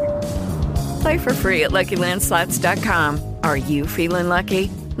getting lucky. Play for free at LuckyLandSlots.com. Are you feeling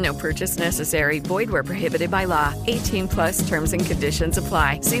lucky? No purchase necessary. Void where prohibited by law. 18+ terms and conditions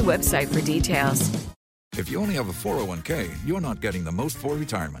apply. See website for details. If you only have a 401k, you're not getting the most for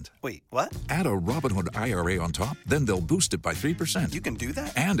retirement. Wait, what? Add a Robinhood IRA on top, then they'll boost it by 3%. You can do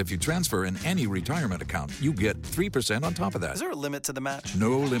that? And if you transfer in any retirement account, you get 3% on top of that. Is there a limit to the match?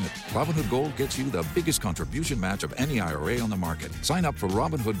 No limit. Robinhood Gold gets you the biggest contribution match of any IRA on the market. Sign up for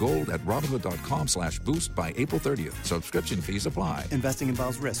Robinhood Gold at Robinhood.com/boost by April 30th. Subscription fees apply. Investing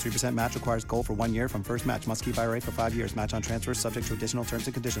involves risk. 3% match requires gold for 1 year from first match. Must keep IRA for 5 years. Match on transfers subject to additional terms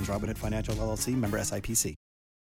and conditions. Robinhood Financial LLC, member SIPC.